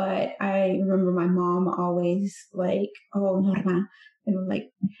 but I remember my mom always like, "Oh, Norma," and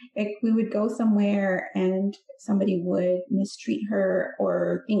like we would go somewhere and somebody would mistreat her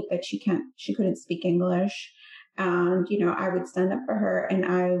or think that she couldn't speak English. And, I would stand up for her, and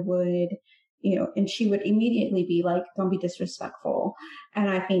I would, and she would immediately be like, "Don't be disrespectful." And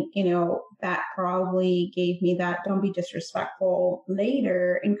I think, that probably gave me that "don't be disrespectful"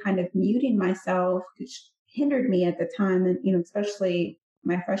 later, and kind of muting myself, which hindered me at the time. And, especially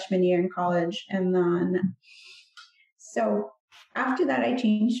my freshman year in college. And then, so after that, I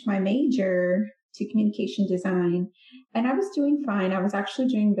changed my major to communication design, and I was doing fine. I was actually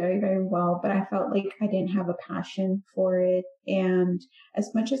doing very, very well, but I felt like I didn't have a passion for it. And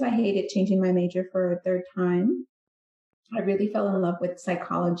as much as I hated changing my major for a third time, I really fell in love with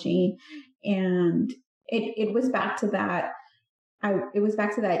psychology. And it was back to that. It was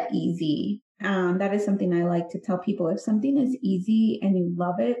back to that easy. That is something I like to tell people. If something is easy and you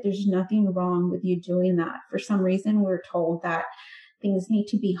love it, there's nothing wrong with you doing that. For some reason, we're told that things need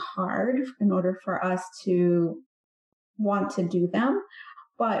to be hard in order for us to want to do them.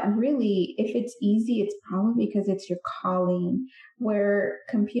 But really, if it's easy, it's probably because it's your calling. Where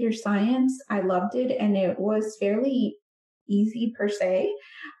computer science, I loved it, and it was fairly easy per se.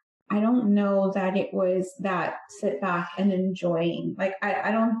 I don't know that it was that sit back and enjoying. Like,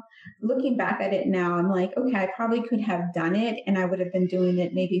 I don't, looking back at it now, I'm like, okay, I probably could have done it, and I would have been doing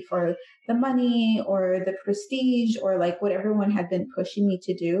it maybe for the money or the prestige or like what everyone had been pushing me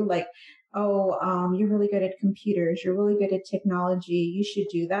to do. Like, oh, you're really good at computers. You're really good at technology. You should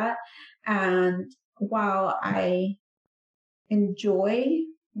do that. And while I enjoy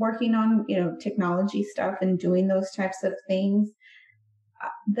working on, technology stuff and doing those types of things,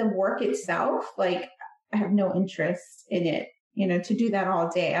 the work itself, like I have no interest in it, to do that all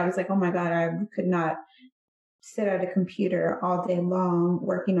day. I was like, oh my God, I could not sit at a computer all day long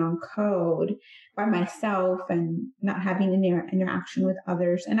working on code by myself and not having any interaction with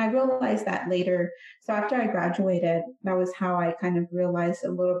others. And I realized that later. So after I graduated, that was how I kind of realized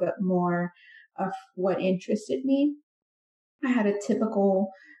a little bit more of what interested me. I had a typical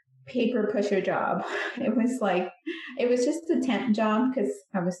paper pusher job. It was just a temp job because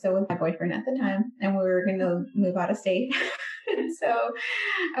I was still with my boyfriend at the time and we were going to move out of state.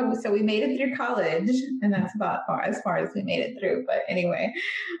 So we made it through college, and that's about as far as we made it through. But anyway,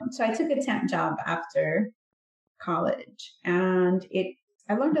 so I took a temp job after college, and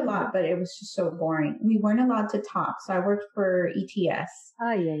I learned a lot, but it was just so boring. We weren't allowed to talk, so I worked for ETS.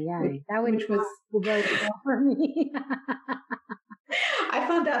 Oh yeah, which was very cool for me. I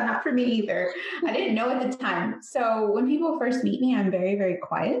found out not for me either. I didn't know at the time. So when people first meet me, I'm very, very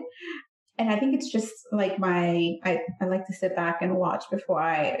quiet. And I think it's just like I like to sit back and watch before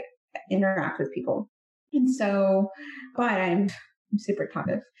I interact with people. And so, but I'm super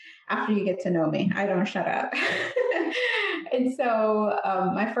talkative. After you get to know me, I don't shut up. And so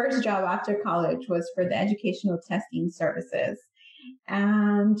my first job after college was for the educational testing services.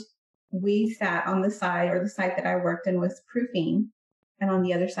 And we sat on the side, or the side that I worked in was proofing. And on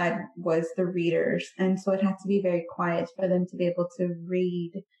the other side was the readers. And so it had to be very quiet for them to be able to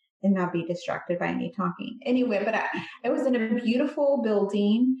read and not be distracted by any talking. Anyway, but it was in a beautiful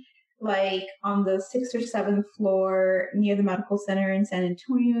building, like on the 6th or 7th floor near the medical center in San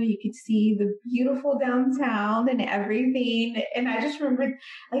Antonio. You could see the beautiful downtown and everything. And I just remember,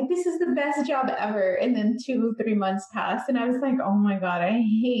 like, this is the best job ever. And then 2-3 months passed and I was like, oh my God, I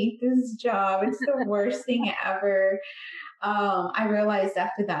hate this job. It's the worst thing ever. I realized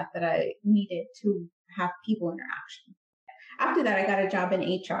after that I needed to have people interaction. After that, I got a job in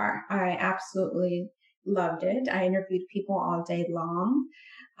HR. I absolutely loved it. I interviewed people all day long.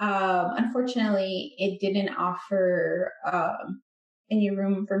 Unfortunately, it didn't offer any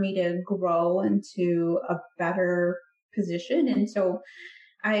room for me to grow into a better position. And so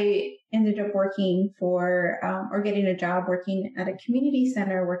I ended up working for, or getting a job working at a community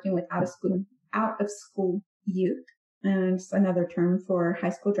center, working with out of school youth. And it's another term for high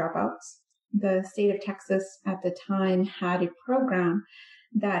school dropouts. The state of Texas at the time had a program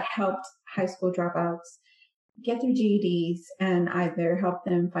that helped high school dropouts get their GEDs and either help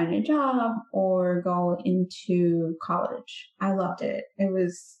them find a job or go into college. I loved it. It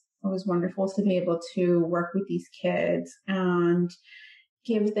was wonderful to be able to work with these kids and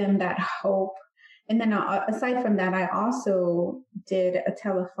give them that hope. And then aside from that, I also did a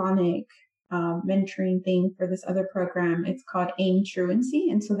telephonic mentoring thing for this other program. It's called AIM Truancy.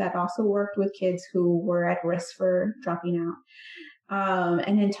 And so that also worked with kids who were at risk for dropping out.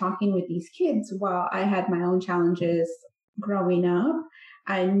 And then talking with these kids, while I had my own challenges growing up,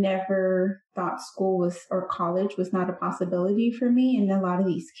 I never thought school or college was not a possibility for me. And a lot of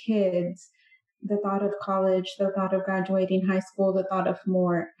these kids, the thought of college, the thought of graduating high school, the thought of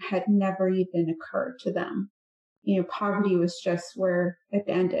more had never even occurred to them. Poverty was just where it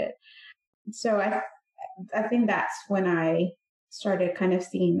ended. So I think that's when I started kind of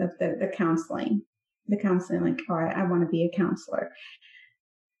seeing the counseling, like, oh, I want to be a counselor.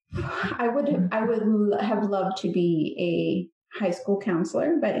 I would have loved to be a high school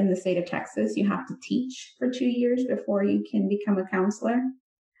counselor, but in the state of Texas, you have to teach for 2 years before you can become a counselor.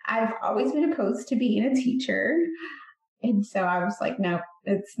 I've always been opposed to being a teacher. And so I was like, no,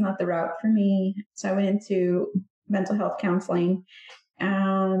 it's not the route for me. So I went into mental health counseling,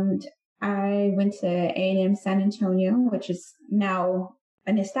 and I went to A&M San Antonio, which is now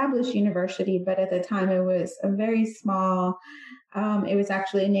an established university, but at the time it was a very small, it was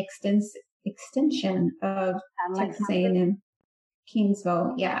actually an extension of Texas A&M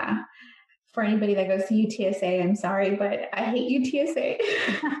Kingsville. Yeah. For anybody that goes to UTSA, I'm sorry, but I hate UTSA.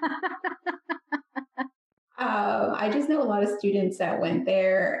 I just know a lot of students that went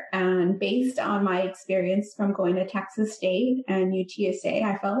there, and based on my experience from going to Texas State and UTSA,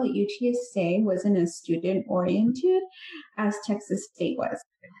 I felt like UTSA wasn't as student-oriented as Texas State was.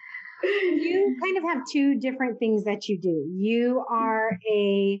 You kind of have two different things that you do. You are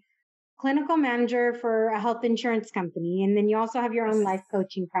a clinical manager for a health insurance company, and then you also have your own life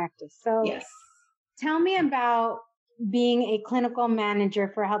coaching practice. So yes. Tell me about being a clinical manager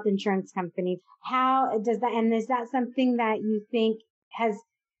for a health insurance company. How does that, and is that something that you think has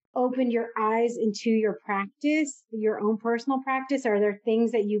opened your eyes into your practice, your own personal practice? Are there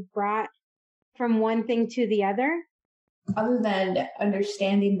things that you brought from one thing to the other? Other than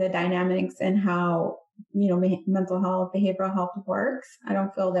understanding the dynamics and how, mental health, behavioral health works, I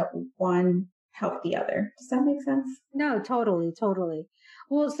don't feel that one helped the other. Does that make sense? No, totally, totally.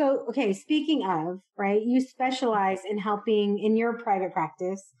 Well, so, okay, speaking of, right, you specialize in helping in your private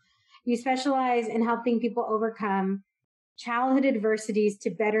practice. You specialize in helping people overcome childhood adversities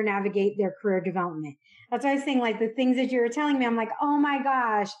to better navigate their career development. That's why I was saying, like, the things that you were telling me, I'm like, oh my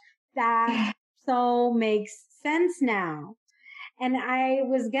gosh, that so makes sense now. And I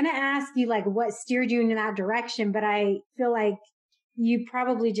was going to ask you, like, what steered you in that direction, but I feel like you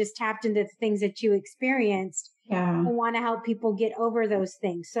probably just tapped into the things that you experienced and want to help people get over those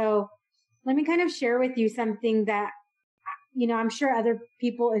things. So let me kind of share with you something that, I'm sure other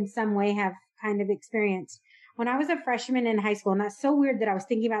people in some way have kind of experienced. When I was a freshman in high school, and that's so weird that I was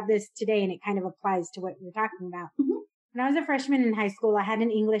thinking about this today and it kind of applies to what we're talking about. Mm-hmm. When I was a freshman in high school, I had an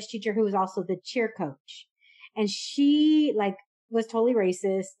English teacher who was also the cheer coach. And she was totally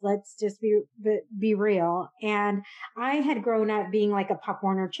racist. Let's just be real. And I had grown up being like a Pop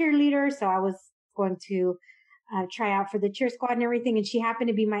Warner cheerleader. So I was going to try out for the cheer squad and everything. And she happened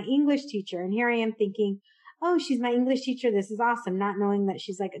to be my English teacher. And here I am thinking, oh, she's my English teacher. This is awesome. Not knowing that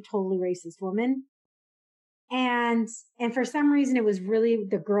she's like a totally racist woman. And for some reason, it was really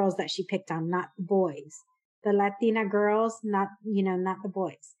the girls that she picked on, not the boys, the Latina girls, not the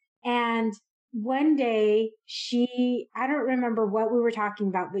boys. And one day I don't remember what we were talking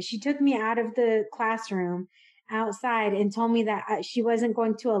about, but she took me out of the classroom outside and told me that she wasn't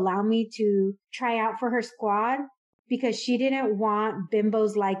going to allow me to try out for her squad because she didn't want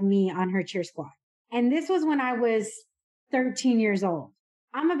bimbos like me on her cheer squad. And this was when I was 13 years old.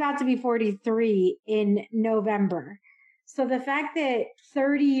 I'm about to be 43 in November. So the fact that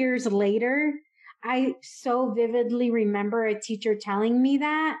 30 years later, I so vividly remember a teacher telling me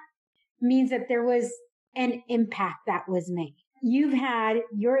that means that there was an impact that was made. You've had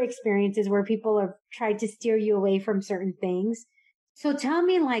your experiences where people have tried to steer you away from certain things. So tell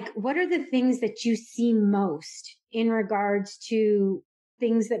me, what are the things that you see most in regards to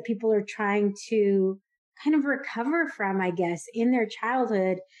things that people are trying to kind of recover from, I guess, in their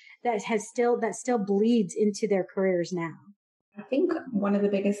childhood that still bleeds into their careers now? I think one of the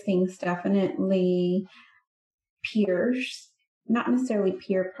biggest things, definitely peers, not necessarily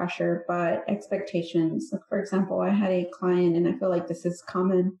peer pressure, but expectations. Like, for example, I had a client, and I feel like this is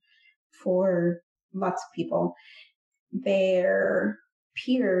common for lots of people. Their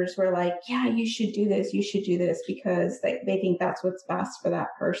peers were like, yeah, you should do this because they think that's what's best for that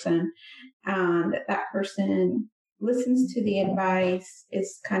person. And that person listens to the advice,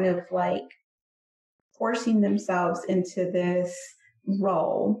 is kind of like forcing themselves into this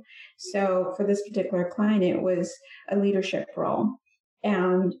role. So for this particular client, it was a leadership role.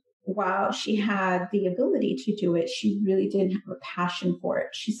 And while she had the ability to do it, she really didn't have a passion for it.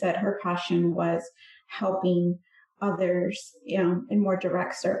 She said her passion was helping others, in more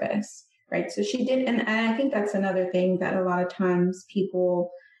direct service, right? So she did. And I think that's another thing that a lot of times people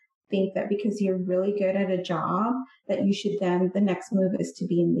think that because you're really good at a job, that you should then, the next move is to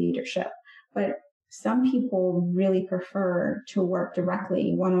be in leadership. But some people really prefer to work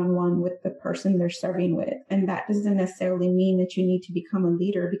directly one-on-one with the person they're serving with. And that doesn't necessarily mean that you need to become a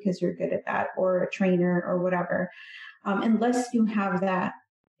leader because you're good at that, or a trainer or whatever, unless you have that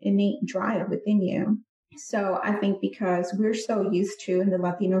innate drive within you. So I think because we're so used to, in the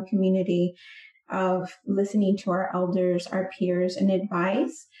Latino community, of listening to our elders, our peers, and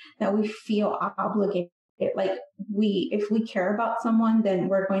advice, that we feel obligated. Like if we care about someone, then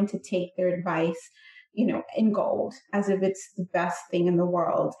we're going to take their advice, in gold, as if it's the best thing in the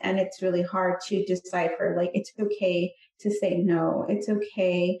world. And it's really hard to decipher, like, it's okay to say no. It's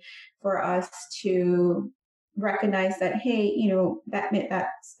okay for us to recognize that, hey, that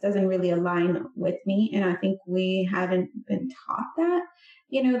doesn't really align with me. And I think we haven't been taught that,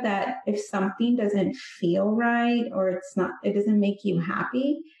 that if something doesn't feel right, or it doesn't make you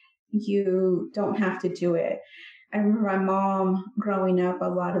happy, you don't have to do it. I remember my mom growing up, a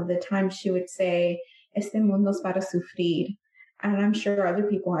lot of the time she would say, este mundo es para sufrir. And I'm sure other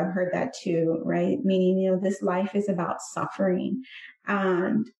people have heard that too, right? Meaning, this life is about suffering.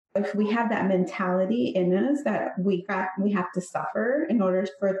 And if we have that mentality in us that we have to suffer in order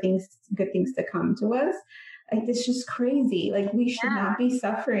for good things to come to us, like, it's just crazy. Like, we should not be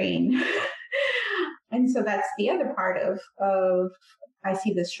suffering. And so that's the other part of I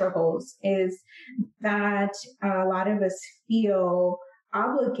see the struggles, is that a lot of us feel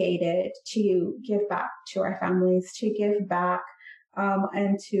obligated to give back to our families, to give back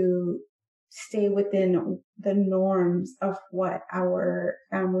and to stay within the norms of what our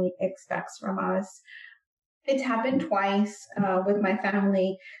family expects from us. It's happened twice with my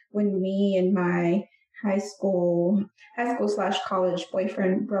family when me and my high school / college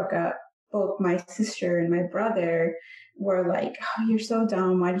boyfriend broke up. Both my sister and my brother were like, "Oh, you're so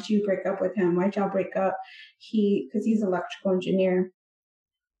dumb. Why did you break up with him? Why'd y'all break up?" Because he's an electrical engineer.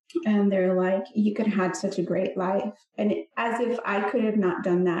 And they're like, "You could have had such a great life." And as if I could have not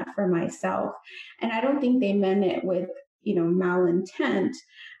done that for myself. And I don't think they meant it with, malintent.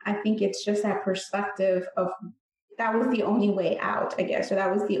 I think it's just that perspective of that was the only way out, I guess. Or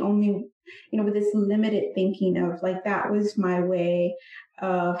that was the only, with this limited thinking of like, that was my way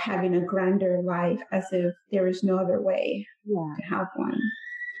of having a grander life, as if there is no other way to have one.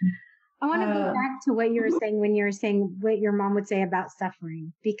 I want to go back to what you were saying when you were saying what your mom would say about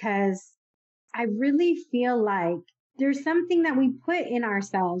suffering, because I really feel like there's something that we put in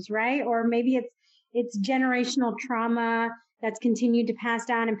ourselves, right? Or maybe it's generational trauma that's continued to pass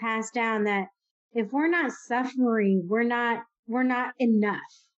down, that if we're not suffering, we're not enough,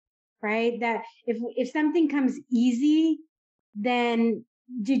 right? That if something comes easy, then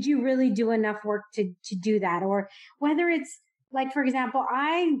did you really do enough work to do that? Or whether it's like, for example,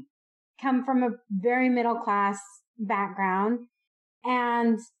 I come from a very middle class background,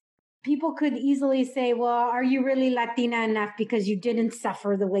 and people could easily say, well, are you really Latina enough because you didn't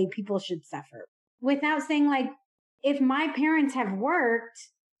suffer the way people should suffer? Without saying, like, if my parents have worked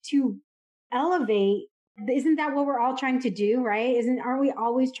to elevate, isn't that what we're all trying to do, right? Aren't we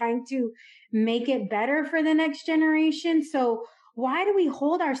always trying to make it better for the next generation? So why do we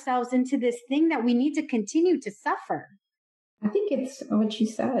hold ourselves into this thing that we need to continue to suffer? I think it's what she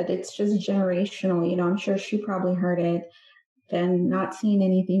said. It's just generational. I'm sure she probably heard it and not seeing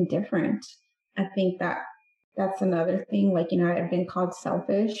anything different. I think that's another thing. Like, I've been called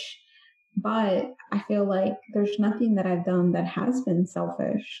selfish, but I feel like there's nothing that I've done that has been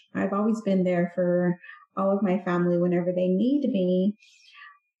selfish. I've always been there for all of my family whenever they need me.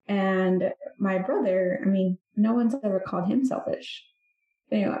 And my brother, no one's ever called him selfish.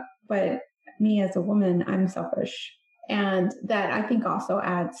 But me as a woman, I'm selfish. And that I think also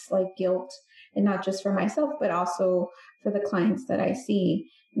adds like guilt, and not just for myself, but also for the clients that I see.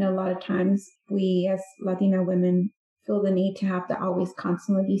 A lot of times we as Latina women feel the need to have to always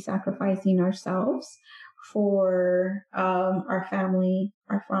constantly be sacrificing ourselves for our family,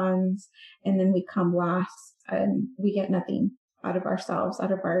 our friends, and then we come last and we get nothing out of ourselves,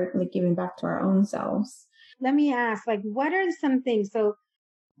 out of our like giving back to our own selves. Let me ask, like, what are some things? So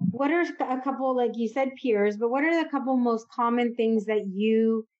what are a couple, like you said, peers, but what are the couple most common things that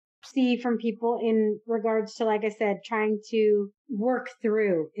you see from people in regards to, like I said, trying to work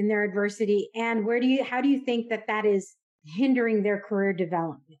through in their adversity? And how do you think that is hindering their career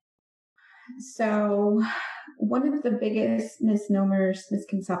development? So one of the biggest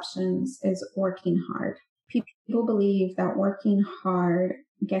misconceptions is working hard. People believe that working hard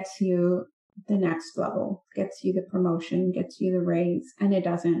gets you the next level, gets you the promotion, gets you the raise, and it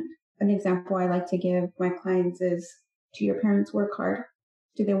doesn't. An example I like to give my clients is, do your parents work hard?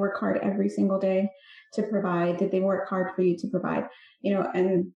 Do they work hard every single day to provide? Did they work hard for you to provide?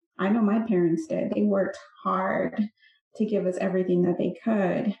 And I know my parents did. They worked hard to give us everything that they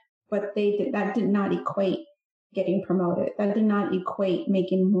could, but that did not equate getting promoted. That did not equate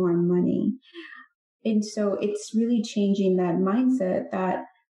making more money. And so it's really changing that mindset that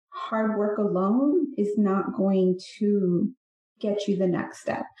hard work alone is not going to get you the next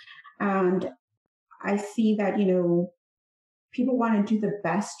step. And I see that, people want to do the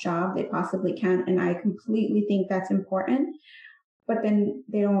best job they possibly can. And I completely think that's important, but then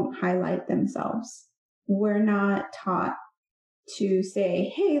they don't highlight themselves. We're not taught to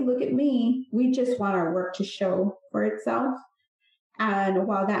say, hey, look at me. We just want our work to show for itself. And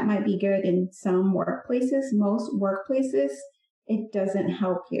while that might be good in some workplaces, most workplaces, it doesn't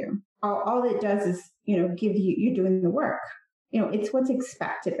help you. All it does is, give you're doing the work. It's what's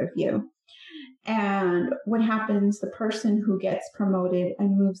expected of you. And what happens, the person who gets promoted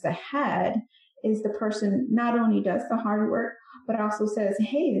and moves ahead is the person not only does the hard work, but also says,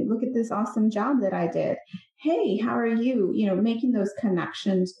 hey, look at this awesome job that I did. Hey, how are you? Making those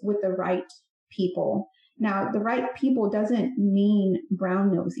connections with the right people. Now, the right people doesn't mean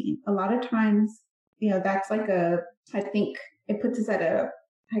brown nosing. A lot of times, that's like I think it puts us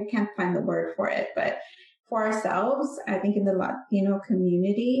I can't find the word for it, but for ourselves, I think in the Latino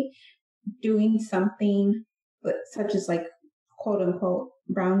community, doing something such as like quote unquote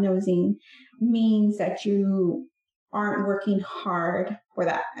brown nosing means that you aren't working hard for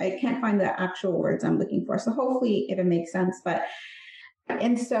that. I can't find the actual words I'm looking for. So hopefully it'll make sense. But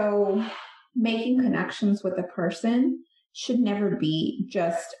And so making connections with a person should never be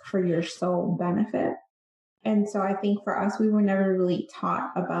just for your sole benefit. And so I think for us, we were never really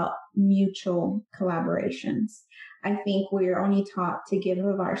taught about mutual collaborations. I think we are only taught to give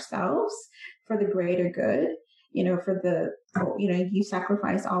of ourselves for the greater good, you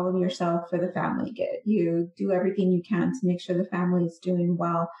sacrifice all of yourself for the family good. You do everything you can to make sure the family is doing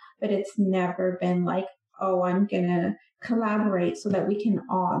well, but it's never been like, oh, I'm going to collaborate so that we can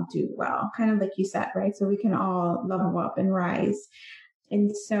all do well. Kind of like you said, right? So we can all level up and rise.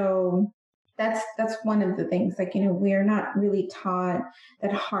 And so that's one of the things, like, we're not really taught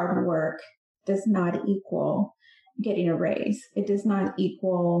that hard work does not equal getting a raise. It does not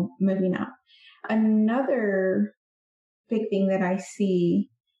equal moving up. Another big thing that I see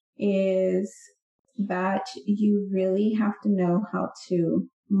is that you really have to know how to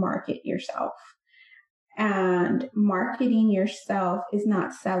market yourself. And marketing yourself is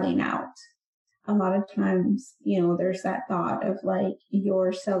not selling out. A lot of times, there's that thought of like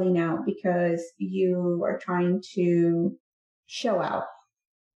you're selling out because you are trying to show out,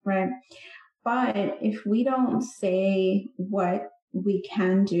 right? But if we don't say what we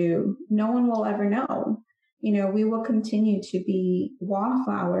can do, no one will ever know. We will continue to be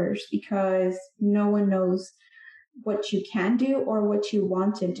wallflowers because no one knows what you can do or what you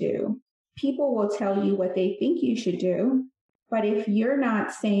want to do. People will tell you what they think you should do. But if you're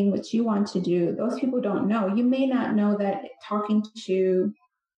not saying what you want to do, those people don't know. You may not know that talking to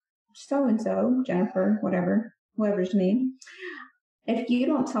so-and-so, Jennifer, whoever's name, if you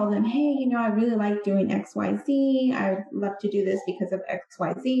don't tell them, hey, I really like doing XYZ, I love to do this because of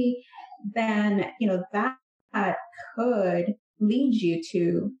XYZ, then, that could lead you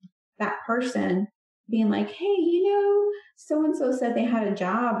to that person being like, hey, so-and-so said they had a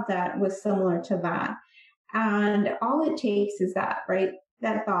job that was similar to that. And all it takes is that, right?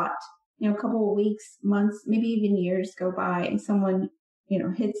 That thought, a couple of weeks, months, maybe even years go by and someone,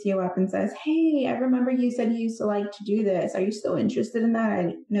 hits you up and says, hey, I remember you said you used to like to do this. Are you still interested in that?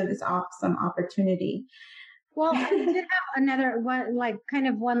 I know this awesome opportunity. Well, I did have another one, like kind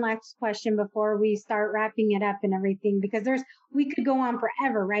of one last question before we start wrapping it up and everything, because we could go on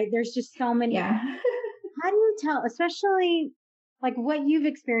forever, right? There's just so many. Yeah. How do you tell, especially like what you've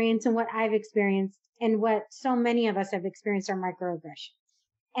experienced and what I've experienced and what so many of us have experienced are microaggressions.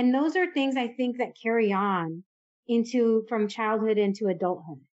 And those are things I think that carry on from childhood into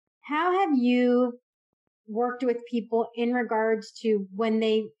adulthood. How have you worked with people in regards to when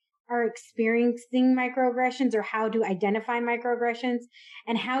they are experiencing microaggressions, or how to identify microaggressions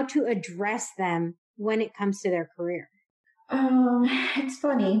and how to address them when it comes to their career? It's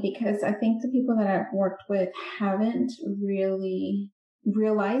funny because I think the people that I've worked with haven't really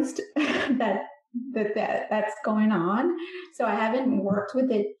realized that's going on. So I haven't worked with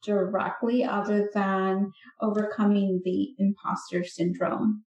it directly other than overcoming the imposter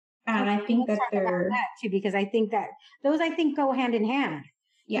syndrome. And I think that they're that too, because I think that those go hand in hand.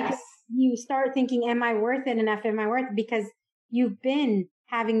 Yes. Because you start thinking, am I worth it enough? Am I worth it? Because you've been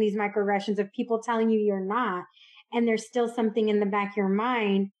having these microaggressions of people telling you you're not. And there's still something in the back of your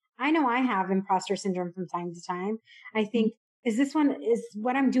mind. I know I have imposter syndrome from time to time. I think, is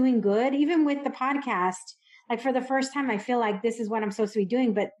what I'm doing good? Even with the podcast, like for the first time, I feel like this is what I'm supposed to be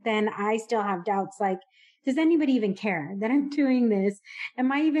doing. But then I still have doubts like, does anybody even care that I'm doing this?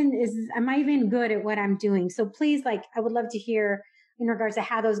 Am I even good at what I'm doing? So please, like, I would love to hear in regards to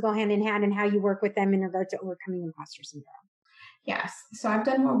how those go hand in hand and how you work with them in regards to overcoming imposter syndrome. Yes. So I've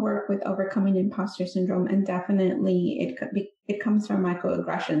done more work with overcoming imposter syndrome, and definitely it comes from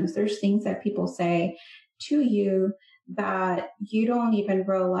microaggressions. There's things that people say to you that you don't even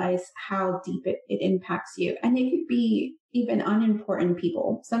realize how deep it impacts you. And it could be even unimportant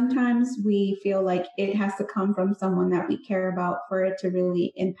people. Sometimes we feel like it has to come from someone that we care about for it to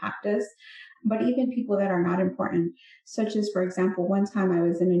really impact us. But even people that are not important, such as, for example, one time I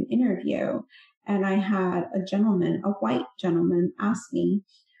was in an interview and I had a white gentleman, ask me,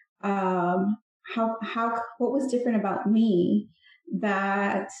 what was different about me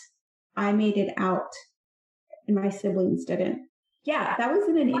that I made it out and my siblings didn't. Yeah, that was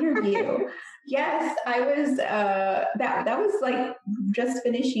in an interview. Yes, I was, that was like just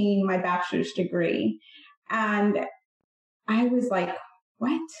finishing my bachelor's degree. And I was like,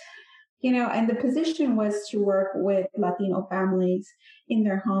 what? And the position was to work with Latino families in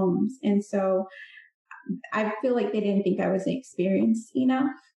their homes. And so I feel like they didn't think I was experienced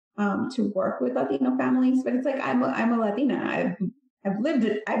enough to work with Latino families. But it's like, I'm a Latina. I've lived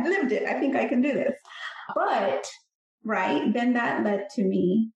it. I think I can do this. But, right, then that led to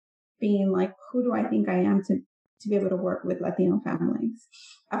me being like, who do I think I am to to be able to work with Latino families.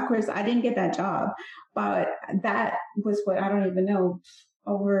 Of course, I didn't get that job, but that was what, I don't even know,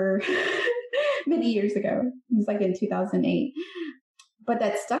 over many years ago. It was like in 2008. But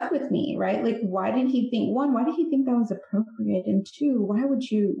that stuck with me, right? Like, why did he think, one, why did he think that was appropriate? And two, why would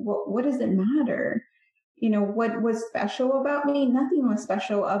you, what does it matter? You know, what was special about me? Nothing was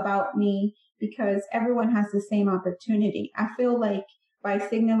special about me because everyone has the same opportunity. I feel like by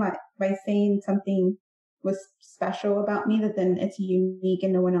saying something was special about me, that then it's unique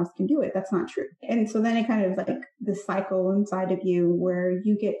and no one else can do it. That's not true. And so then it kind of like the cycle inside of you where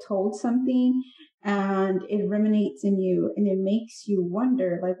you get told something and it ruminates in you and it makes you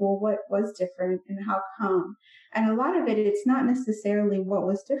wonder like, well, what was different and how come? And a lot of it, it's not necessarily what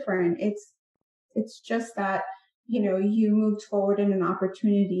was different. It's just that, you know, you moved forward in an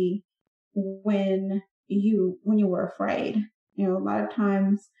opportunity when you were afraid. You know, a lot of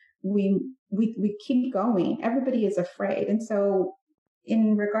times we keep going. Everybody is afraid. And so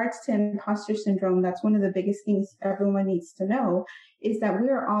in regards to imposter syndrome, that's one of the biggest things everyone needs to know is that we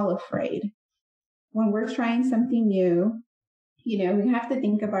are all afraid. When we're trying something new, you know, we have to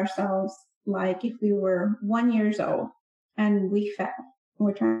think of ourselves like if we were 1 year old and we fell.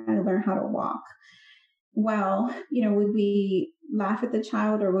 We're trying to learn how to walk. Well, you know, would we laugh at the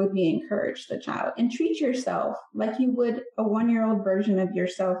child or would we encourage the child? And treat yourself like you would a 1 year old version of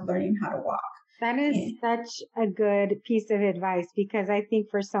yourself learning how to walk. That is such a good piece of advice because I think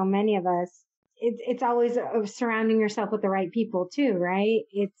for so many of us, it's always surrounding yourself with the right people too, right?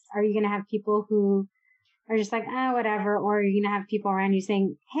 Are you going to have people who are just like, oh, whatever, or are you going to have people around you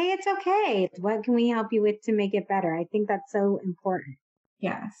saying, hey, it's okay. What can we help you with to make it better? I think that's so important.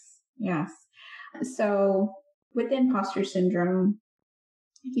 Yes. So with imposter syndrome,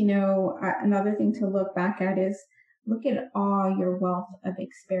 you know, another thing to look back at is look at all your wealth of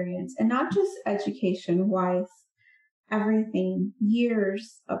experience and not just education wise, everything,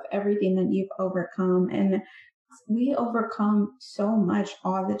 years of everything that you've overcome. And we overcome so much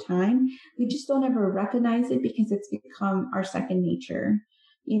all the time. We just don't ever recognize it because it's become our second nature.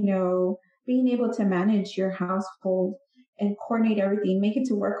 You know, being able to manage your household and coordinate everything, make it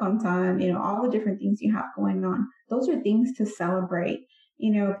to work on time, you know, all the different things you have going on. Those are things to celebrate,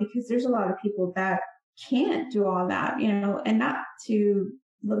 you know, because there's a lot of people that can't do all that, you know, and not to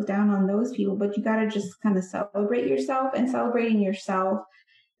look down on those people, but you got to just kind of celebrate yourself, and celebrating yourself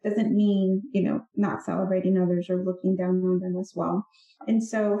doesn't mean, you know, not celebrating others or looking down on them as well. And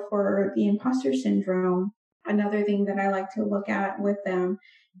so for the imposter syndrome, another thing that I like to look at with them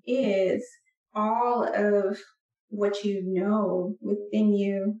is all of what you know within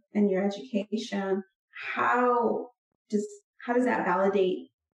you and your education. How does that validate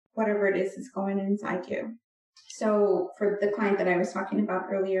whatever it is that's going inside you? So for the client that I was talking about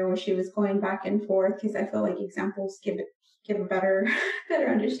earlier, where she was going back and forth, because I feel like examples give a better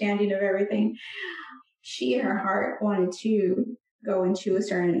understanding of everything. She in her heart wanted to go into a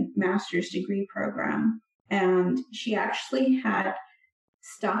certain master's degree program, and she actually had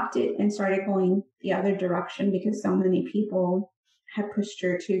stopped it and started going the other direction because so many people had pushed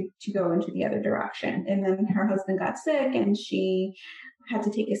her to go into the other direction. And then her husband got sick and she had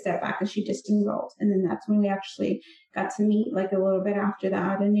to take a step back and she just enrolled. And then that's when we actually got to meet like a little bit after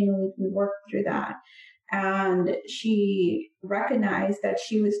that. And, you know, we worked through that. And she recognized that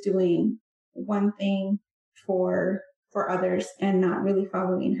she was doing one thing for others and not really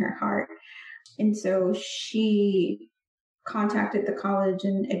following her heart. And so she contacted the college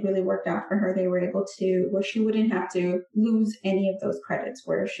and it really worked out for her. They were able to, where she wouldn't have to lose any of those credits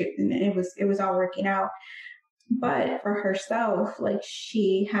and it was all working out. But for herself, like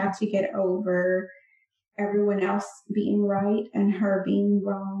she had to get over everyone else being right and her being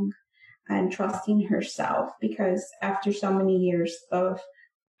wrong and trusting herself, because after so many years of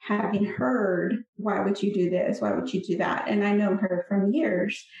having heard, why would you do this? Why would you do that? And I know her from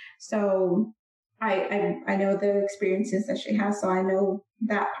years. So I know the experiences that she has, so I know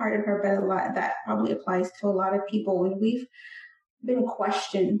that part of her, but a lot that probably applies to a lot of people. When we've been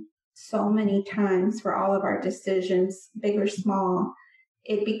questioned so many times for all of our decisions, big or small,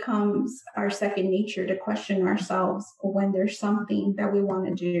 it becomes our second nature to question ourselves when there's something that we want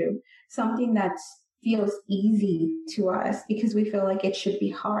to do, something that feels easy to us because we feel like it should be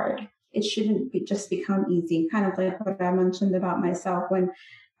hard. It shouldn't just become easy, kind of like what I mentioned about myself when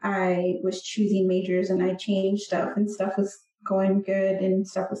I was choosing majors and I changed stuff and stuff was going good and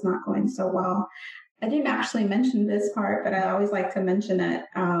stuff was not going so well. I didn't actually mention this part, but I always like to mention it.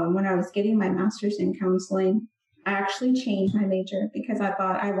 When I was getting my master's in counseling, I actually changed my major because I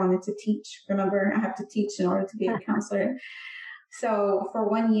thought I wanted to teach. Remember, I have to teach in order to be a counselor. So for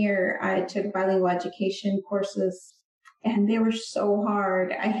 1 year, I took bilingual education courses and they were so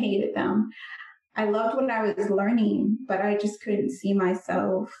hard. I hated them. I loved what I was learning, but I just couldn't see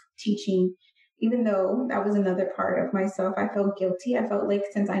myself teaching, even though that was another part of myself. I felt guilty. I felt like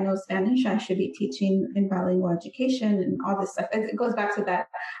since I know Spanish, I should be teaching in bilingual education and all this stuff. It goes back to that.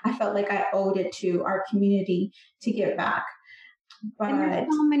 I felt like I owed it to our community to give back. But and there's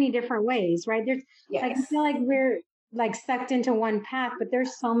so many different ways, right? There's yes. like, I feel like we're like sucked into one path, but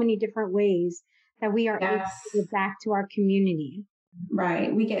there's so many different ways that we are able to give back to our community.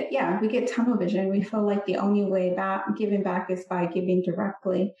 Right. We get tunnel vision. We feel like the only way back, giving back is by giving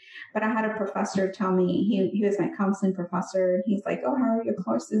directly. But I had a professor tell me, he was my counseling professor. He's like, oh, how are your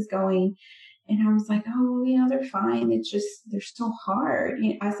courses going? And I was like, oh, they're fine. It's just, they're so hard.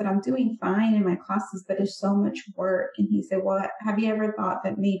 I said, I'm doing fine in my classes, but it's so much work. And he said, well, have you ever thought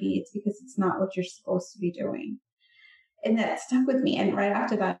that maybe it's because it's not what you're supposed to be doing? And that stuck with me. And right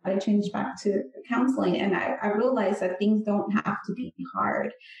after that, I changed back to counseling. And I realized that things don't have to be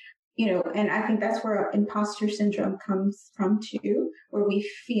hard, and I think that's where imposter syndrome comes from too, where we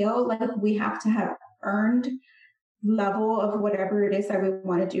feel like we have to have earned level of whatever it is that we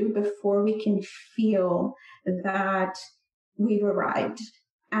want to do before we can feel that we've arrived.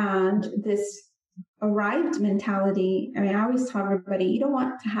 And this arrived mentality, I always tell everybody, you don't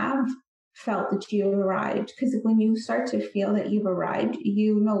want to have felt that you arrived, because when you start to feel that you've arrived,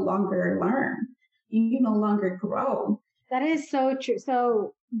 you no longer learn, you no longer grow. That is so true.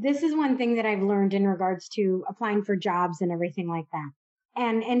 So this is one thing that I've learned in regards to applying for jobs and everything like that.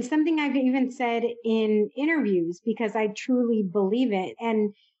 And something I've even said in interviews, because I truly believe it.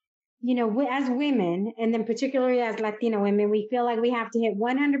 And, as women, and then particularly as Latina women, we feel like we have to hit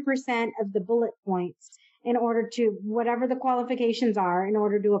 100% of the bullet points in order to, whatever the qualifications are, in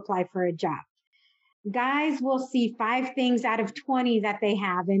order to apply for a job. Guys will see 5 things out of 20 that they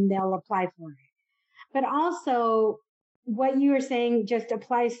have and they'll apply for it. But also, what you were saying just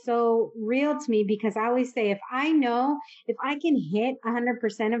applies so real to me, because I always say, if I can hit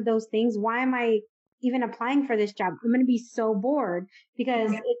 100% of those things, why am I even applying for this job? I'm going to be so bored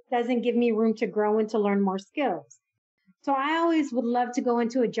because it doesn't give me room to grow and to learn more skills. So I always would love to go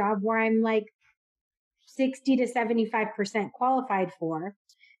into a job where I'm like 60 to 75% qualified for,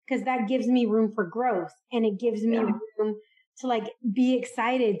 because that gives me room for growth and it gives me room to be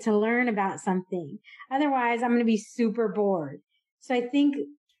excited to learn about something. Otherwise, I'm going to be super bored. So I think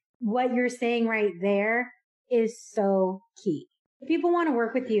what you're saying right there is so key. If people want to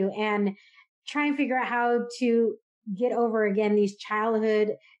work with you and try and figure out how to get over again these childhood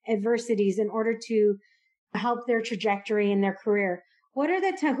adversities in order to help their trajectory in their career, who are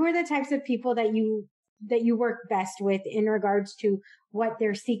the types of people that you work best with in regards to what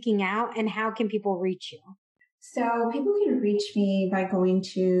they're seeking out, and how can people reach you? So people can reach me by going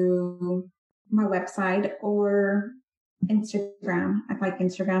to my website or Instagram. I like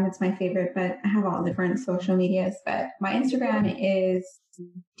Instagram. It's my favorite, but I have all different social medias. But my Instagram is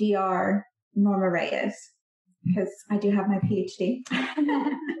Dr. Norma Reyes, because I do have my PhD.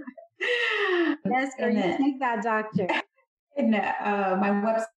 Yes, girl, you take that, doctor. And my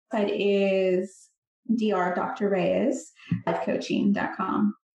website is Dr. Reyes,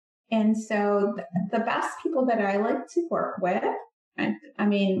 lifecoaching.com. And so the best people that I like to work with,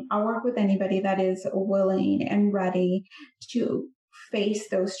 I'll work with anybody that is willing and ready to face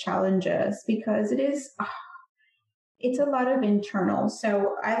those challenges, because it's a lot of internal.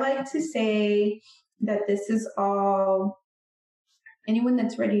 So I like to say that this is all anyone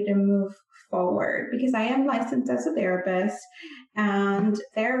that's ready to move forward, because I am licensed as a therapist, and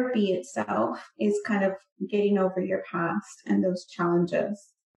therapy itself is kind of getting over your past and those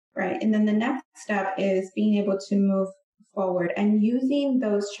challenges. Right. And then the next step is being able to move forward and using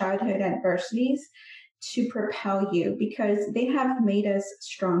those childhood adversities to propel you, because they have made us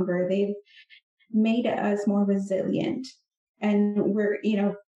stronger. They've made us more resilient. And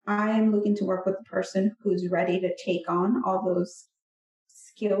I am looking to work with a person who's ready to take on all those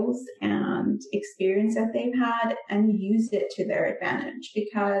skills and experience that they've had and use it to their advantage,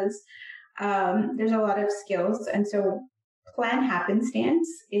 because there's a lot of skills. And so plan happenstance,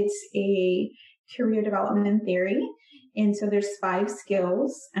 it's a career development theory. And so there's 5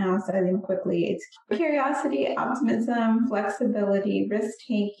 skills, and I'll say them quickly. It's curiosity, optimism, flexibility,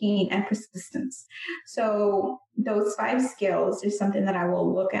 risk-taking, and persistence. So those 5 skills is something that I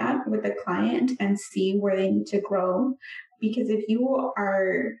will look at with the client and see where they need to grow. Because if you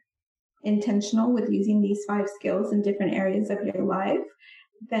are intentional with using these 5 skills in different areas of your life,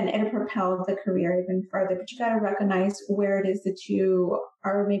 then it'll propel the career even further. But you got to recognize where it is that you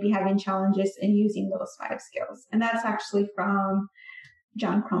are maybe having challenges in using those 5 skills. And that's actually from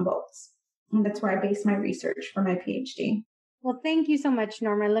John Crumbolts. And that's where I base my research for my PhD. Well, thank you so much,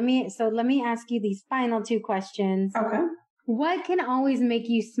 Norma. Let me ask you these final 2 questions. Okay. What can always make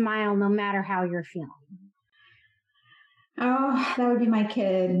you smile no matter how you're feeling? Oh, that would be my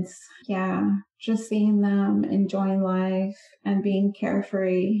kids. Yeah. Just seeing them enjoying life and being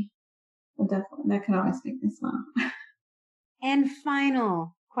carefree. Well, definitely, that can always make me smile. And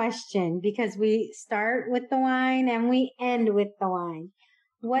final question, because we start with the wine and we end with the wine.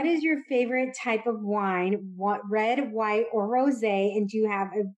 What is your favorite type of wine? What, red, white, or rosé? And do you have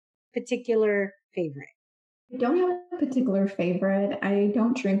a particular favorite? I don't have a particular favorite. I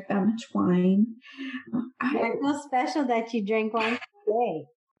don't drink that much wine. I feel special that you drank wine today.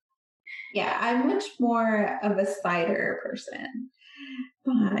 Yeah, I'm much more of a cider person.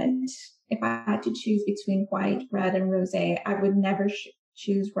 But if I had to choose between white, red, and rosé, I would never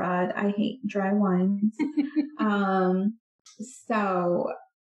choose red. I hate dry wines. So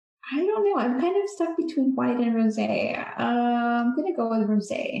I don't know. I'm kind of stuck between white and rosé. I'm going to go with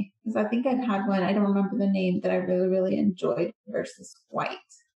rosé because I think I've had one. I don't remember the name that I really, really enjoyed versus white.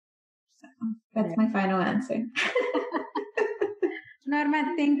 So that's my final answer.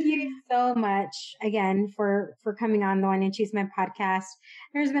 Norma, thank you so much again for coming on the Wine and Chisme podcast.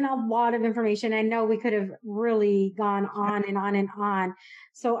 There's been a lot of information. I know we could have really gone on and on and on.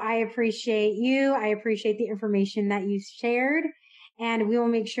 So I appreciate you. I appreciate the information that you shared. And we will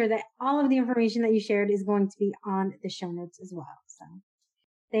make sure that all of the information that you shared is going to be on the show notes as well. So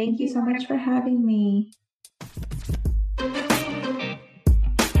thank you so much for having me.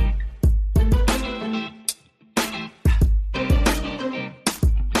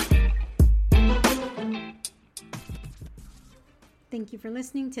 Thank you for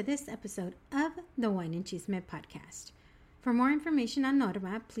listening to this episode of the Wine and Chisme podcast. For more information on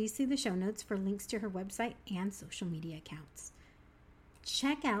Norma, please see the show notes for links to her website and social media accounts.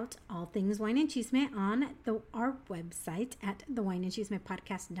 Check out all things Wine and Chisme on our website at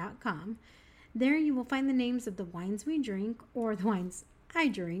thewineandchismepodcast.com. There you will find the names of the wines we drink or the wines I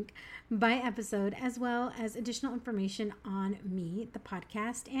drink by episode, as well as additional information on me, the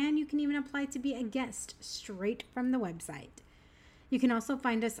podcast, and you can even apply to be a guest straight from the website. You can also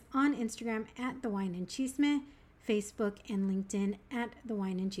find us on Instagram at The Wine and Chisme, Facebook and LinkedIn at The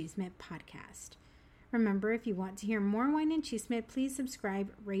Wine and Chisme Podcast. Remember, if you want to hear more Wine and Chisme, please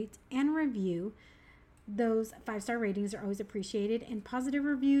subscribe, rate, and review. Those 5-star ratings are always appreciated, and positive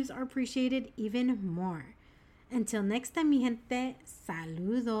reviews are appreciated even more. Until next time, mi gente,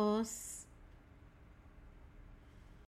 saludos.